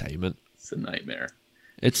entertainment. It's a nightmare.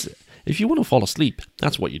 If you want to fall asleep,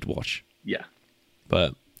 that's what you'd watch. Yeah.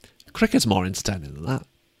 But cricket's more entertaining than that.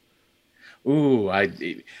 Ooh,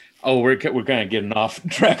 we're kind of getting off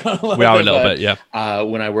track on a little bit. We are a little bit, yeah.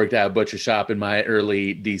 When I worked at a butcher shop in my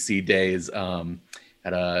early DC days, at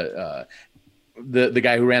the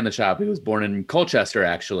guy who ran the shop, he was born in Colchester,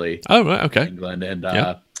 actually. Oh, right, okay. England, and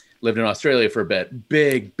lived in Australia for a bit.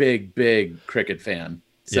 Big cricket fan.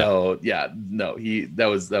 So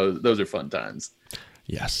those are fun times.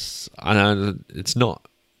 Yes, and it's not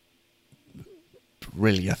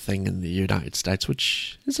really a thing in the United States,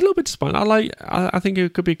 which is a little bit disappointing. I think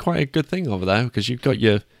it could be quite a good thing over there because you've got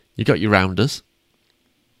your rounders.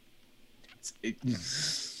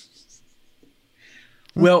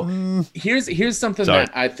 Well, here's something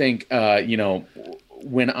that I think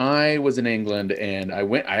when I was in England and I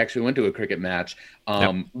actually went to a cricket match.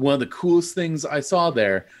 One of the coolest things I saw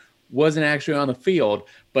there wasn't actually on the field,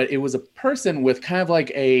 but it was a person with kind of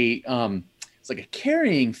like it's like a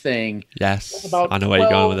carrying thing. Yes, about I know where you're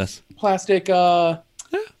going with this. Plastic, cups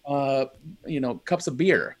of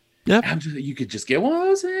beer. Yeah, you could just get one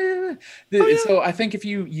of those. So I think if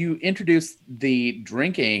you introduce the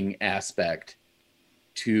drinking aspect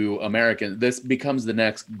to Americans, this becomes the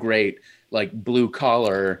next great like blue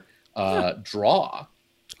collar draw.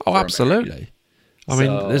 Oh, absolutely.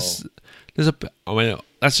 Americans.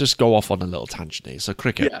 Let's just go off on a little tangent here. So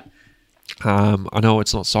cricket. Yeah. I know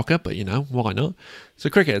it's not soccer, but why not? So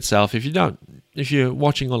cricket itself, if you're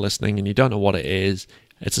watching or listening and you don't know what it is,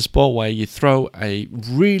 it's a sport where you throw a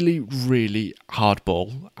really, really hard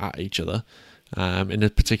ball at each other in a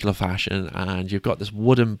particular fashion, and you've got this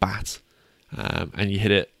wooden bat, and you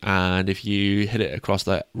hit it, and if you hit it across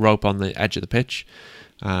the rope on the edge of the pitch,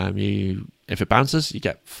 if it bounces, you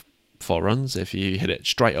get 4 runs. If you hit it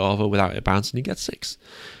straight over without it bouncing, you get 6.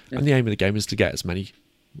 Yeah. And the aim of the game is to get as many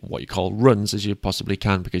what you call runs as you possibly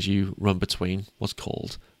can, because you run between what's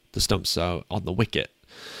called the stumps, so on the wicket.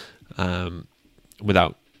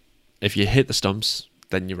 If you hit the stumps,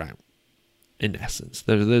 then you're out. In essence,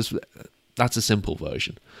 that's a simple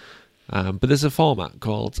version. But there's a format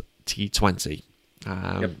called T20,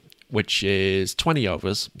 which is 20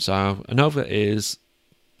 overs. So an over is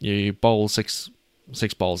You bowl six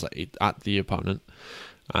balls at the opponent,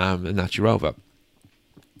 and that's your over.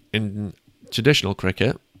 In traditional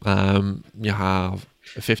cricket, you have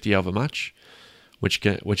a 50-over match, which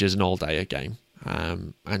is an all-day game,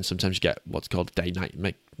 and sometimes you get what's called a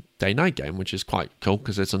day-night game, which is quite cool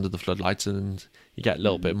because it's under the floodlights and you get a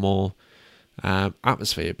little bit more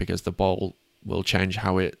atmosphere because the ball will change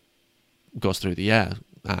how it goes through the air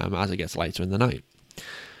as it gets later in the night.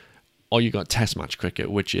 Or you got Test match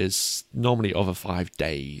cricket, which is normally over 5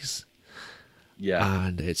 days. Yeah,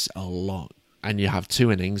 and it's a lot. And you have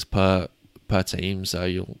 2 innings per team, so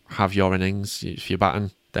you'll have your innings. If you're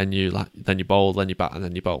batting, then you bowl, then you bat, and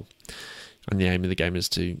then you bowl. And the aim of the game is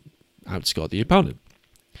to outscore the opponent.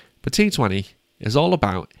 But T20 is all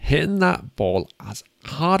about hitting that ball as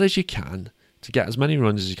hard as you can to get as many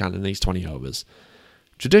runs as you can in these 20 overs.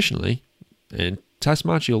 Traditionally, in Test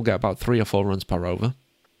match, you'll get about 3 or 4 runs per over,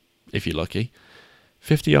 if you're lucky.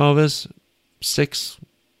 50 overs, 6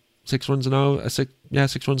 runs an over.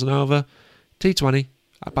 6 runs an over. T20,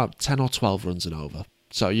 about 10 or 12 runs an over.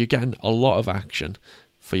 So you're getting a lot of action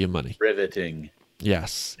for your money. Riveting.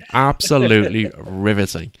 Yes, absolutely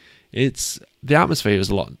riveting. The atmosphere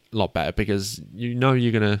is a lot better because you know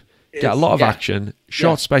you're gonna get a lot of action,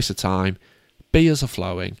 short space of time, beers are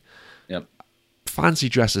flowing, fancy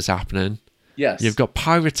dresses happening. Yes, you've got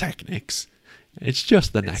pyrotechnics. It's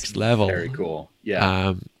just the next level. Very cool.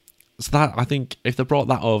 Yeah. So that, I think, if they brought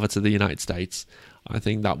that over to the United States, I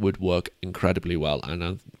think that would work incredibly well,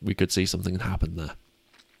 and we could see something happen there.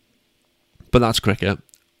 But that's cricket,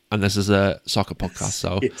 and this is a soccer podcast,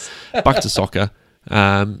 so back to soccer.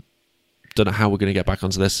 Don't know how we're going to get back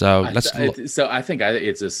onto this, so let's. So I think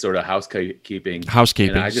it's a sort of housekeeping.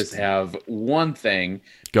 And I just have one thing.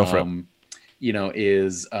 Go for it.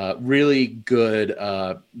 Is a really good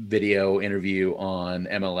video interview on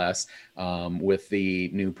MLS with the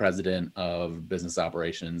new president of business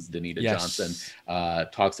operations, Danita Johnson.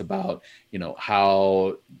 Talks about,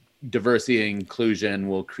 how diversity and inclusion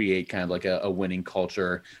will create kind of like a winning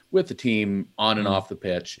culture with the team on and off the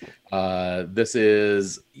pitch. This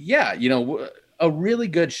is, a really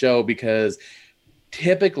good show because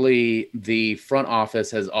typically the front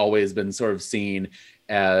office has always been sort of seen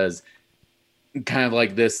as kind of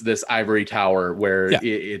like this ivory tower where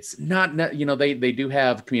it's not, they do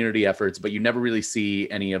have community efforts, but you never really see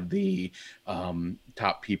any of the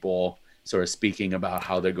top people sort of speaking about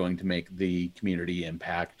how they're going to make the community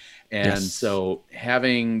impact. And so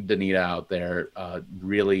having Danita out there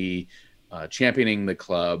really championing the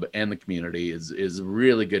club and the community is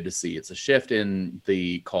really good to see. It's a shift in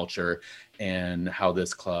the culture and how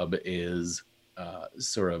this club is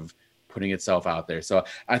sort of putting itself out there. So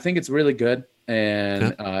I think it's really good.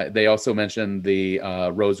 And they also mentioned the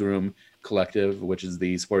Rose Room Collective, which is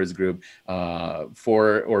the supporters group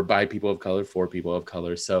for or by people of color, for people of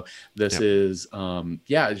color. So this is,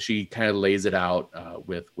 she kind of lays it out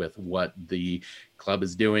with what the club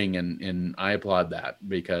is doing. And I applaud that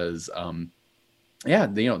because,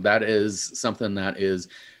 that is something that is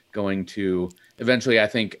going to eventually, I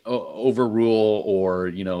think, overrule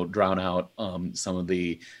or, drown out some of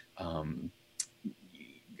the,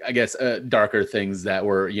 darker things that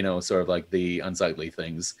were, sort of like the unsightly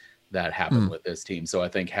things that happened with this team. So I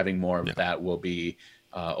think having more of that will be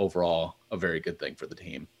overall a very good thing for the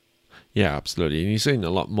team. Yeah, absolutely. And you've seen a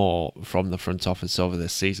lot more from the front office over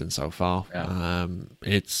this season so far. Yeah.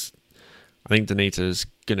 I think Danita's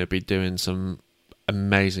going to be doing some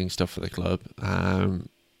amazing stuff for the club.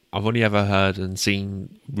 I've only ever heard and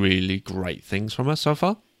seen really great things from her so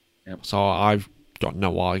far. Yep. So I've got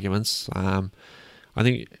no arguments. I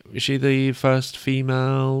think, is she the first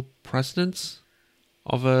female president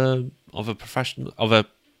of a professional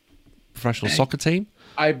soccer team?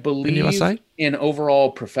 I believe in USA? In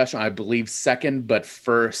overall professional, I believe second, but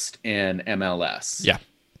first in MLS. Yeah,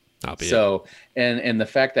 that'll be so. And the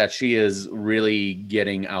fact that she is really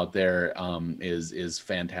getting out there is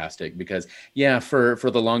fantastic because for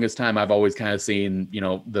the longest time I've always kind of seen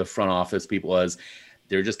the front office people as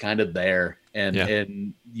they're just kind of there and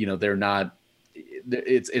they're not.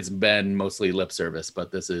 It's been mostly lip service,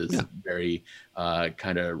 but this is very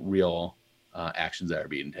kind of real actions that are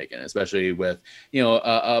being taken, especially with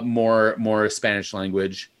more Spanish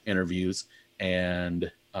language interviews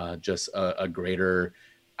and just a greater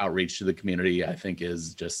outreach to the community. I think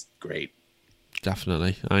is just great.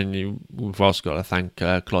 Definitely. I mean, we've also got to thank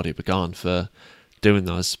Claudia Pagan for doing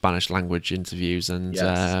those Spanish language interviews and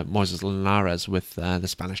Moises Linares with the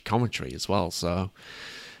Spanish commentary as well. So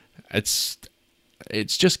it's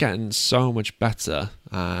just getting so much better.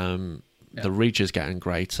 The reach is getting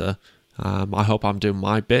greater. I hope I'm doing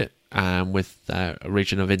my bit with a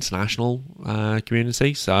region of international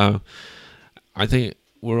community. So I think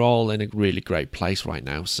we're all in a really great place right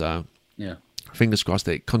now. So Yeah. fingers crossed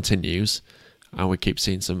that it continues and we keep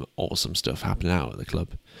seeing some awesome stuff happening out at the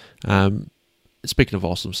club. Speaking of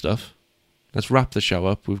awesome stuff, let's wrap the show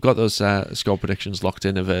up. We've got those score predictions locked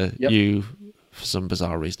in of you, for some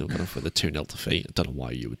bizarre reason, have gone for the 2-0 defeat. I don't know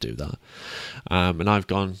why you would do that. And I've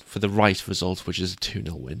gone for the right result, which is a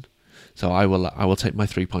 2-0 win. So I will take my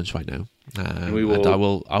 3 points right now. And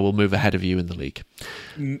I will move ahead of you in the league.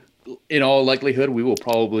 In all likelihood, we will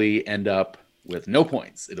probably end up with no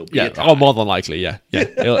points. It'll be a tie. Oh, more than likely, yeah.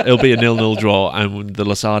 It'll be a 0-0 draw, and the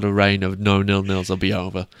Losada reign of no 0-0s will be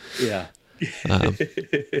over. Yeah. I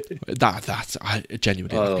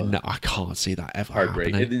genuinely I can't see that ever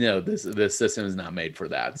happening. No, this system is not made for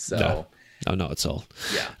that. So no, not at all.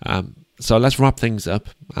 Yeah. So let's wrap things up.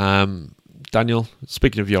 Daniel,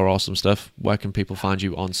 speaking of your awesome stuff, where can people find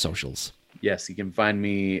you on socials? Yes, you can find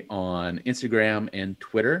me on Instagram and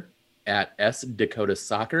Twitter at S Dakota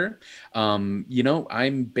Soccer.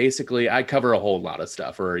 I cover a whole lot of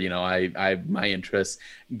stuff, or my interests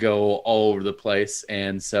go all over the place,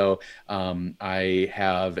 and so I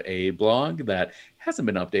have a blog that hasn't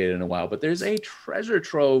been updated in a while, but there's a treasure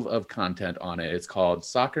trove of content on it. It's called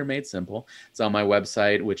Soccer Made Simple. It's on my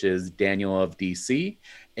website, which is Daniel of DC.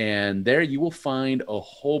 And there you will find a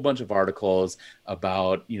whole bunch of articles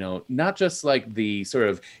about, not just like the sort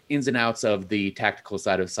of ins and outs of the tactical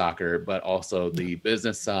side of soccer, but also the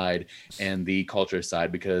business side and the culture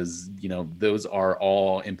side, because, those are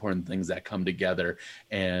all important things that come together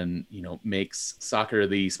and, makes soccer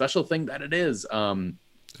the special thing that it is.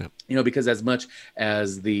 Because as much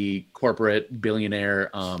as the corporate billionaire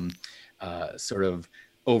sort of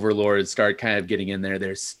overlords start kind of getting in there,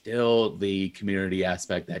 there's still the community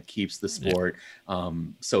aspect that keeps the sport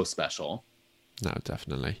so special. No,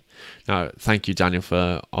 definitely. No, thank you, Daniel,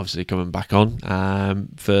 for obviously coming back on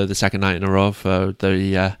for the second night in a row for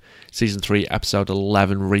the season 3 episode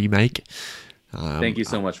 11 remake. Thank you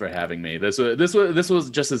so much for having me. This was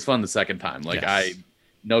just as fun the second time.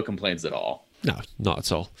 No complaints at all. No, not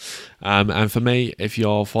at all. And for me, if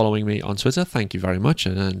you're following me on Twitter, thank you very much.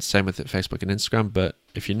 And same with Facebook and Instagram. But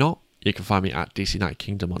if you're not, you can find me at DC United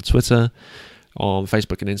Kingdom on Twitter. On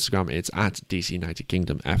Facebook and Instagram, it's at DC United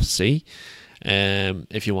Kingdom FC.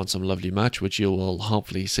 If you want some lovely merch, which you will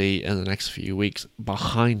hopefully see in the next few weeks,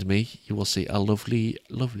 behind me, you will see a lovely,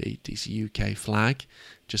 lovely DC UK flag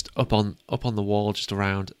just up on the wall, just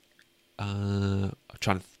around. I'm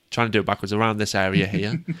trying to do it backwards, around this area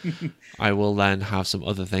here. I will then have some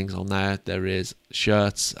other things on there. There is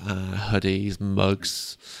shirts, hoodies,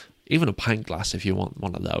 mugs, even a pint glass if you want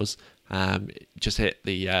one of those. Just hit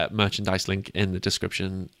the merchandise link in the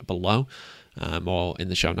description below, or in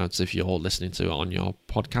the show notes if you're listening to it on your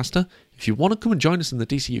podcaster. If you want to come and join us in the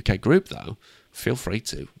DC UK group, though, feel free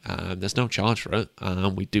to. There's no charge for it.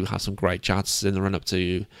 We do have some great chats in the run-up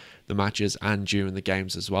to the matches and during the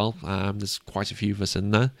games as well. There's quite a few of us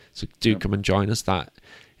in there, so do come and join us. That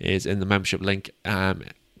is in the membership link,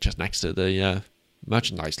 just next to the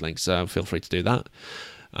merchandise link, so feel free to do that.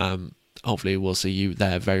 Hopefully we'll see you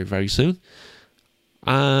there very, very soon.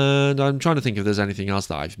 And I'm trying to think if there's anything else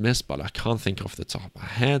that I've missed, but I can't think off the top of my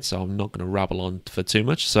head, so I'm not going to rabble on for too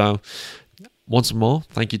much. So once more,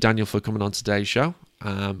 thank you, Daniel, for coming on today's show.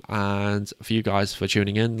 And for you guys for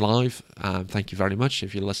tuning in live, thank you very much.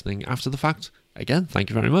 If you're listening after the fact, again, thank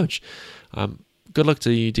you very much. Good luck to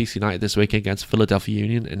DC United this week against Philadelphia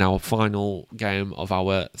Union in our final game of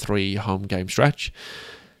our 3 home game stretch.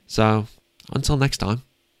 So until next time,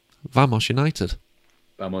 Vamos United.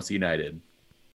 Vamos United.